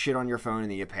watch shit on your phone.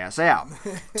 And then you pass out.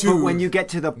 But when you get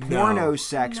to the porno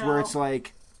sex where it's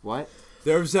like... What?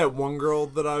 There was that one girl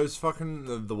that I was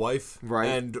fucking, the wife. Right.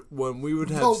 And when we would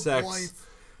have The sex... wife.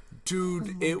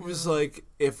 Dude, it was like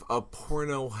if a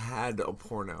porno had a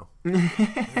porno.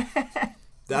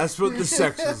 That's what the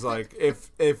sex was like.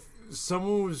 If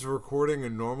someone was recording a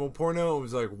normal porno, it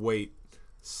was like, wait,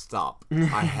 stop. I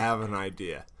have an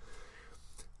idea.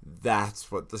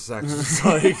 That's what the sex was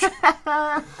like.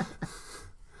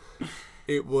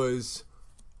 It was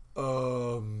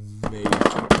amazing.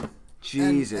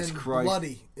 Jesus and Christ.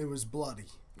 Bloody. It was bloody.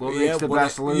 Well, Yeah, it's the when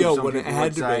best it- lube, yo, some when it people had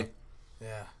would to say. be.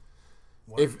 Yeah.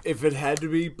 If it had to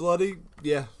be bloody,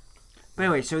 yeah. But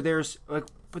anyway, so there's like,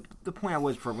 but the point I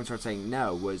was before everyone started saying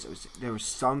no was, there was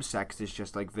some sex that's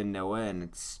just like vanilla and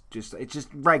it's just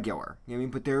regular. You know what I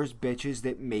mean? But there's bitches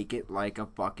that make it like a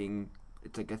fucking,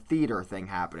 it's like a theater thing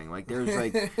happening. Like there's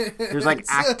like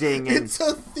acting and It's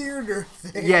a theater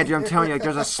thing. yeah, dude, I'm telling you, like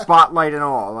there's a spotlight and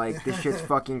all. Like this shit's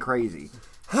fucking crazy.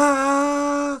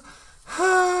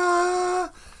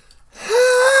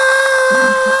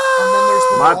 And then there's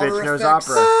the My water bitch knows effects.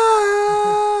 opera.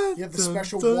 You have the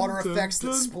special water effects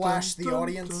that splash the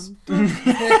audience.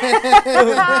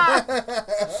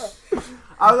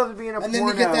 I would love to be in a And porno. then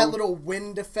you get that little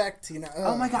wind effect, you know.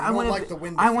 Oh my god! I I want like the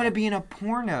wind. I want to effect. be in a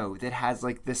porno that has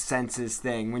like the senses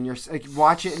thing. When you're like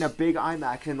watch it in a big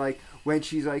IMAX and like when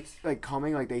she's like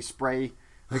coming, like they spray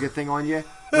like a thing on you.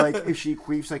 Like if she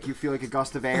queefs, like you feel like a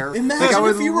gust of air. Imagine like, I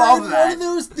would if you love were in that. one of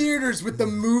those theaters with the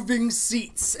moving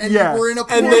seats, and Yeah. you were in a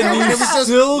porno, And then you it was just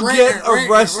still get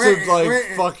arrested like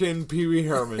rant. fucking Pee Wee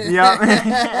Herman. Yeah.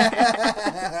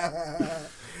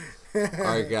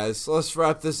 Alright, guys, let's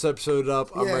wrap this episode up.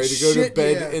 I'm Yeah, ready to go to shit,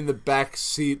 bed yeah. in the back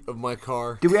seat of my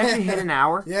car. Did we actually hit an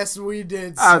hour? Yes, we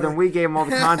did. Oh, sir. then we gave them all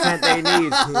the content they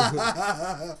need.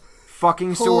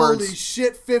 fucking swords. Holy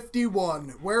shit, 51.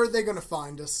 Where are they going to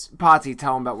find us? Potsy,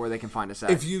 tell them about where they can find us at.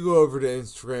 If you go over to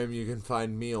Instagram, you can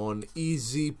find me on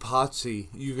EasyPotsy.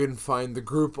 You can find the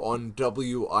group on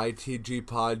WITG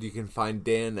Pod. You can find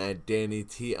Dan at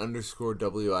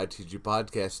DannyT_WITG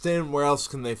Podcast. Dan, where else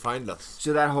can they find us?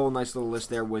 So that whole nice little list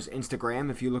there was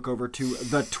Instagram. If you look over to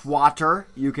the Twatter,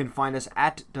 you can find us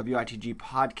at WITG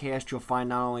Podcast. You'll find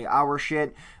not only our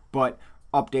shit, but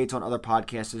updates on other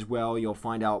podcasts as well. You'll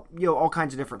find out, all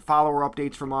kinds of different follower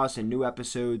updates from us and new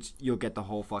episodes. You'll get the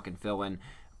whole fucking fill-in.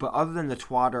 But other than the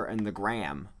Twatter and the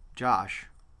Gram, Josh,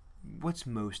 what's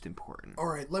most important? All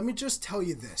right, let me just tell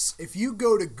you this. If you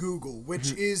go to Google,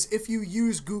 which is if you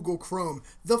use Google Chrome,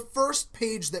 the first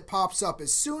page that pops up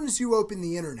as soon as you open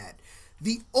the internet,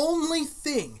 the only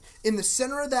thing in the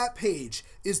center of that page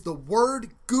is the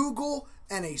word Google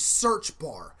and a search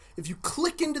bar. If you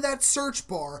click into that search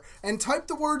bar and type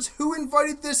the words, "Who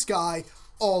invited this guy?"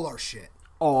 all our shit.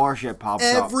 All our shit pops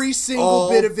up. Every single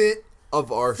bit of it.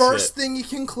 Of our First shit. thing you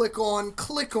can click on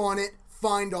it,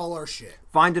 find all our shit.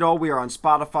 Find it all. We are on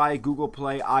Spotify, Google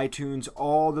Play, iTunes,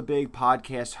 all the big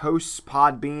podcast hosts.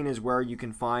 Podbean is where you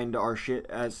can find our shit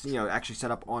as, actually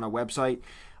set up on a website.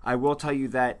 I will tell you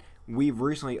that we've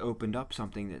recently opened up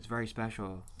something that's very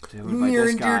special to invite Near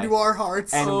this and guy. dear to our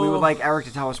hearts. And we would like Eric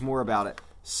to tell us more about it.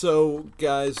 So,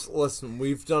 guys, listen,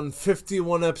 we've done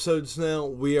 51 episodes now.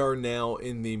 We are now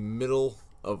in the middle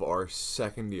of our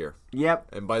second year. Yep.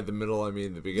 And by the middle, I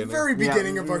mean the beginning. The very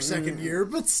beginning of our second year,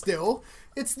 but still,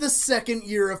 it's the second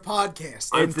year of podcasting.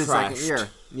 I'm It's the trashed. second year.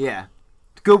 Yeah.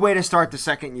 Good way to start the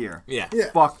second year. Yeah.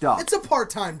 Yeah. Fucked up. It's a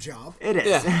part-time job. It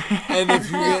is. Yeah. And if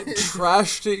you get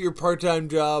trashed at your part-time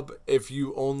job, if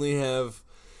you only have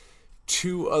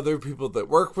 2 other people that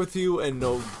work with you and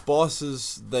no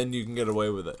bosses, then you can get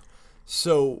away with it.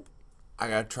 So, I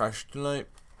got trashed tonight.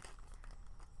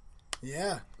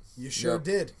 Yeah, you sure Yep.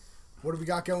 did. What do we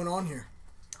got going on here?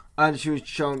 And she was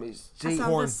showing me. I See, saw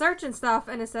porn. the search and stuff,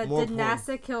 and it said, More "Did porn.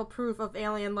 NASA kill proof of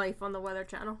alien life on the Weather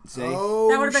Channel?" see? Oh,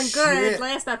 That would have been good shit.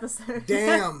 last episode.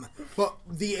 Damn. But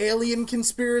the alien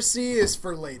conspiracy is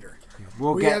for later.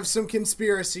 We'll We get. have some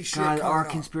conspiracy shit God, coming our up.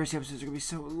 conspiracy episodes are gonna be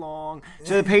so long.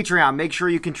 So the Patreon, make sure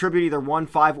you contribute either $1,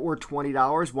 $5, or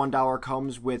 $20. $1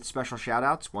 comes with special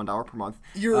shout-outs, $1 per month.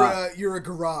 You're a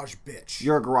garage bitch.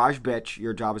 You're a garage bitch.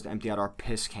 Your job is to empty out our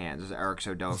piss cans, as Eric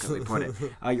so delicately put it.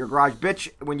 You're a garage bitch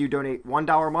when you donate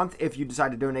 $1 a month. If you decide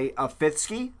to donate a fifth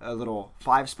ski, a little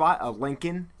 5-spot, a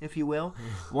Lincoln, if you will,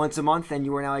 once a month, then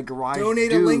you are now a garage Donate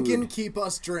dude. a Lincoln, keep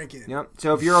us drinking. Yep.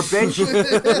 So if you're a bitch,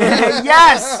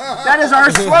 yes, that is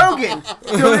our slogan.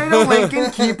 Donate a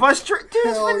Lincoln, keep us drinking. Dude,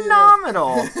 it's Hell yeah.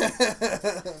 phenomenal.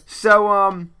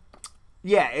 So,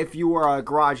 yeah, if you are a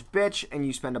garage bitch and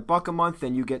you spend $1 a month,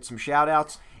 then you get some shout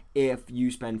outs. If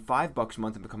you spend $5 a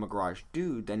month and become a garage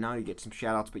dude, then now you get some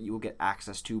shout outs, but you will get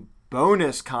access to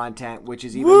bonus content, which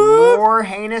is even more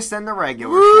heinous than the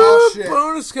regular show. Oh, shit.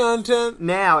 Bonus content.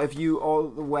 Now, if you all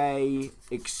the way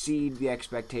exceed the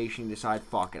expectation, decide,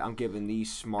 fuck it, I'm giving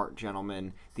these smart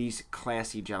gentlemen, these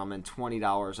classy gentlemen,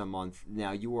 $20 a month.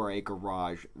 Now, you are a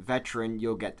garage veteran.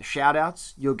 You'll get the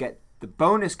shout-outs, you'll get the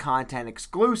bonus content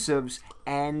exclusives,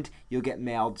 and you'll get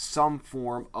mailed some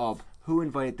form of Who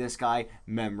Invited This Guy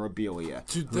memorabilia.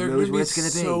 Dude, Who they're knows going to what be it's gonna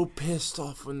so pissed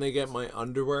off when they get my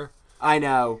underwear. I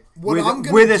know. What with I'm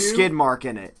gonna with a do- skid mark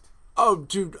in it. Oh,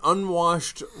 dude,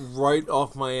 unwashed right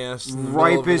off my ass. in the middle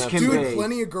Ripe of an as can episode. be. Dude,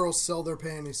 plenty of girls sell their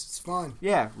panties. It's fine.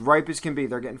 Yeah, ripe as can be.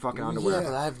 They're getting fucking underwear. Yeah,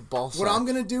 but I have a ball What sack. I'm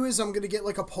going to do is I'm going to get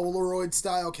like a Polaroid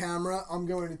style camera. I'm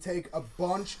going to take a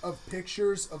bunch of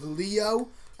pictures of Leo,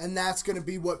 and that's going to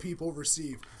be what people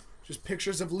receive. Just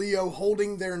pictures of Leo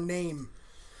holding their name.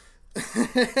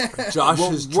 Josh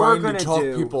What is we're trying gonna to talk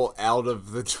do- people out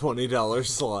of the $20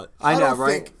 slot. I know, don't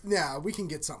right? think. Yeah, we can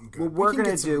get something good. What We we're can gonna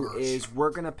get some do merch. is we're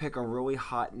gonna pick a really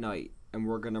hot night and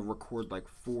we're gonna record like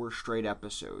 4 straight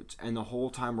episodes, and the whole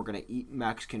time we're gonna eat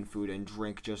Mexican food and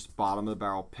drink just bottom of the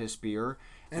barrel piss beer.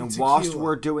 And whilst tequila.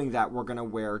 we're doing that, we're gonna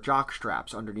wear jock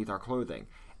straps underneath our clothing,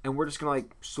 and we're just gonna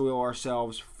like soil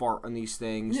ourselves, fart on these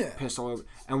things, Yeah. piss all over,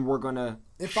 and we're gonna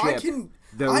If ship I can,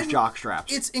 those jock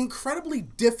straps. It's incredibly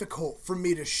difficult for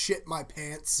me to shit my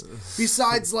pants.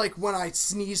 Besides, like when I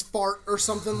sneeze, fart, or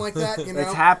something like that. You know,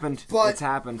 It's happened. But It's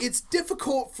happened. It's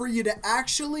difficult for you to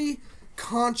actually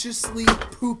consciously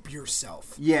poop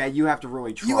yourself. Yeah, you have to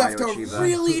really try You have to to achieve that.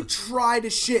 really try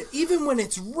to shit, even when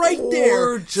it's right Or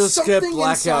there. just something get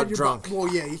blackout inside your drunk.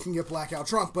 Well, yeah, you can get blackout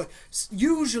drunk, but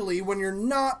usually when you're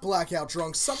not blackout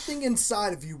drunk, something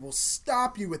inside of you will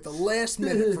stop you at the last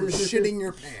minute from shitting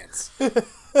your pants.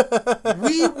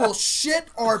 we will shit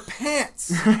our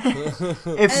pants If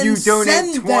and you donate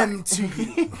send 20, them to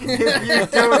you. if you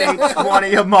donate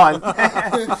 20 a month.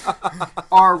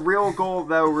 Our real goal,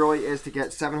 though, really is to get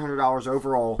 $700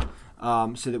 overall,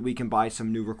 so that we can buy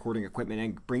some new recording equipment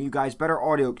and bring you guys better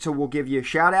audio. So we'll give you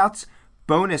shout-outs,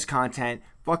 bonus content,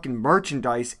 fucking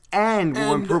merchandise, and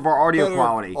we'll improve our audio better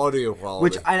quality. Audio quality.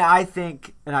 Which, and I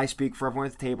think, and I speak for everyone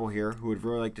at the table here who would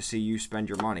really like to see you spend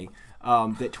your money,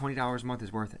 that $20 a month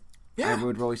is worth it. Yeah. I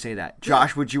would really say that.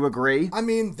 Josh, would you agree? I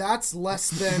mean, that's less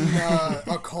than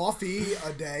a coffee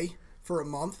a day for a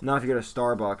month. Not if you go to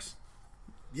Starbucks.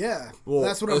 Yeah, Well,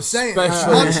 that's what I'm saying.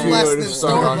 especially Much if you less go than to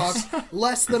Starbucks. Starbucks,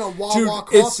 less than a Wawa Dude,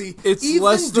 coffee. it's even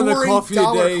less than a during coffee a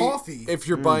dollar day coffee. if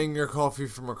you're buying your coffee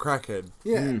from a crackhead.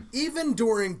 Yeah, even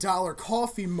during dollar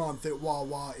coffee month at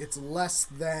Wawa, it's less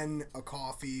than a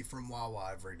coffee from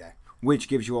Wawa every day. Which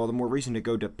gives you all the more reason to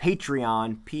go to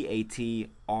Patreon, Patreon,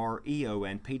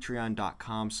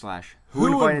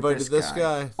 patreon.com/Who Invited This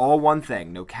Guy? All one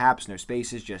thing, no caps, no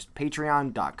spaces, just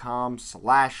patreon.com/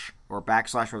 or /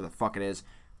 whatever the fuck it is.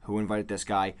 Who Invited This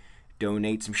Guy?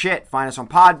 Donate some shit. Find us on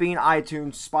Podbean,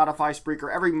 iTunes, Spotify, Spreaker.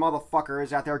 Every motherfucker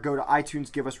is out there. Go to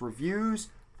iTunes, give us reviews.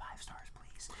 5 stars,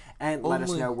 please. And let us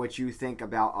Only- know what you think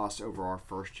about us over our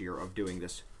first year of doing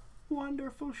this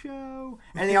wonderful show.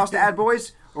 Anything else to add,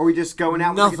 boys? Or are we just going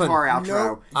out with Nothing. the guitar outro?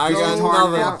 Nope. I got Go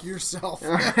nothing. fuck yourself.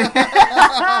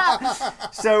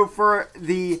 So for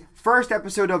the first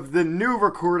episode of the new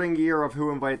recording year of Who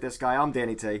Invited This Guy, I'm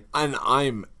Danny T. And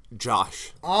I'm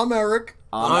Josh. I'm Eric.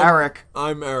 I'm Eric.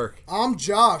 I'm Eric. I'm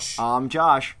Josh. I'm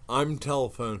Josh. I'm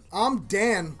Telephone. I'm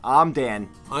Dan. I'm Dan.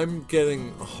 I'm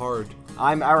getting hard.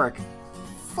 I'm Eric.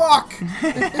 Fuck.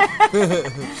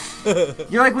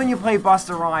 You're like when you play Bust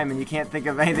a Rhyme and you can't think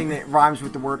of anything that rhymes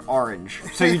with the word orange.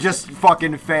 So you just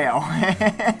fucking fail.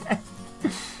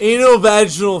 Anal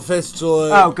vaginal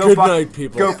fistula. Oh, go Good fuck, night,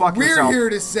 people. Go fuck We're yourself. here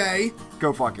to say,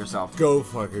 Go fuck yourself. Go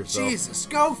fuck yourself. Jesus,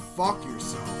 go fuck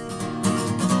yourself.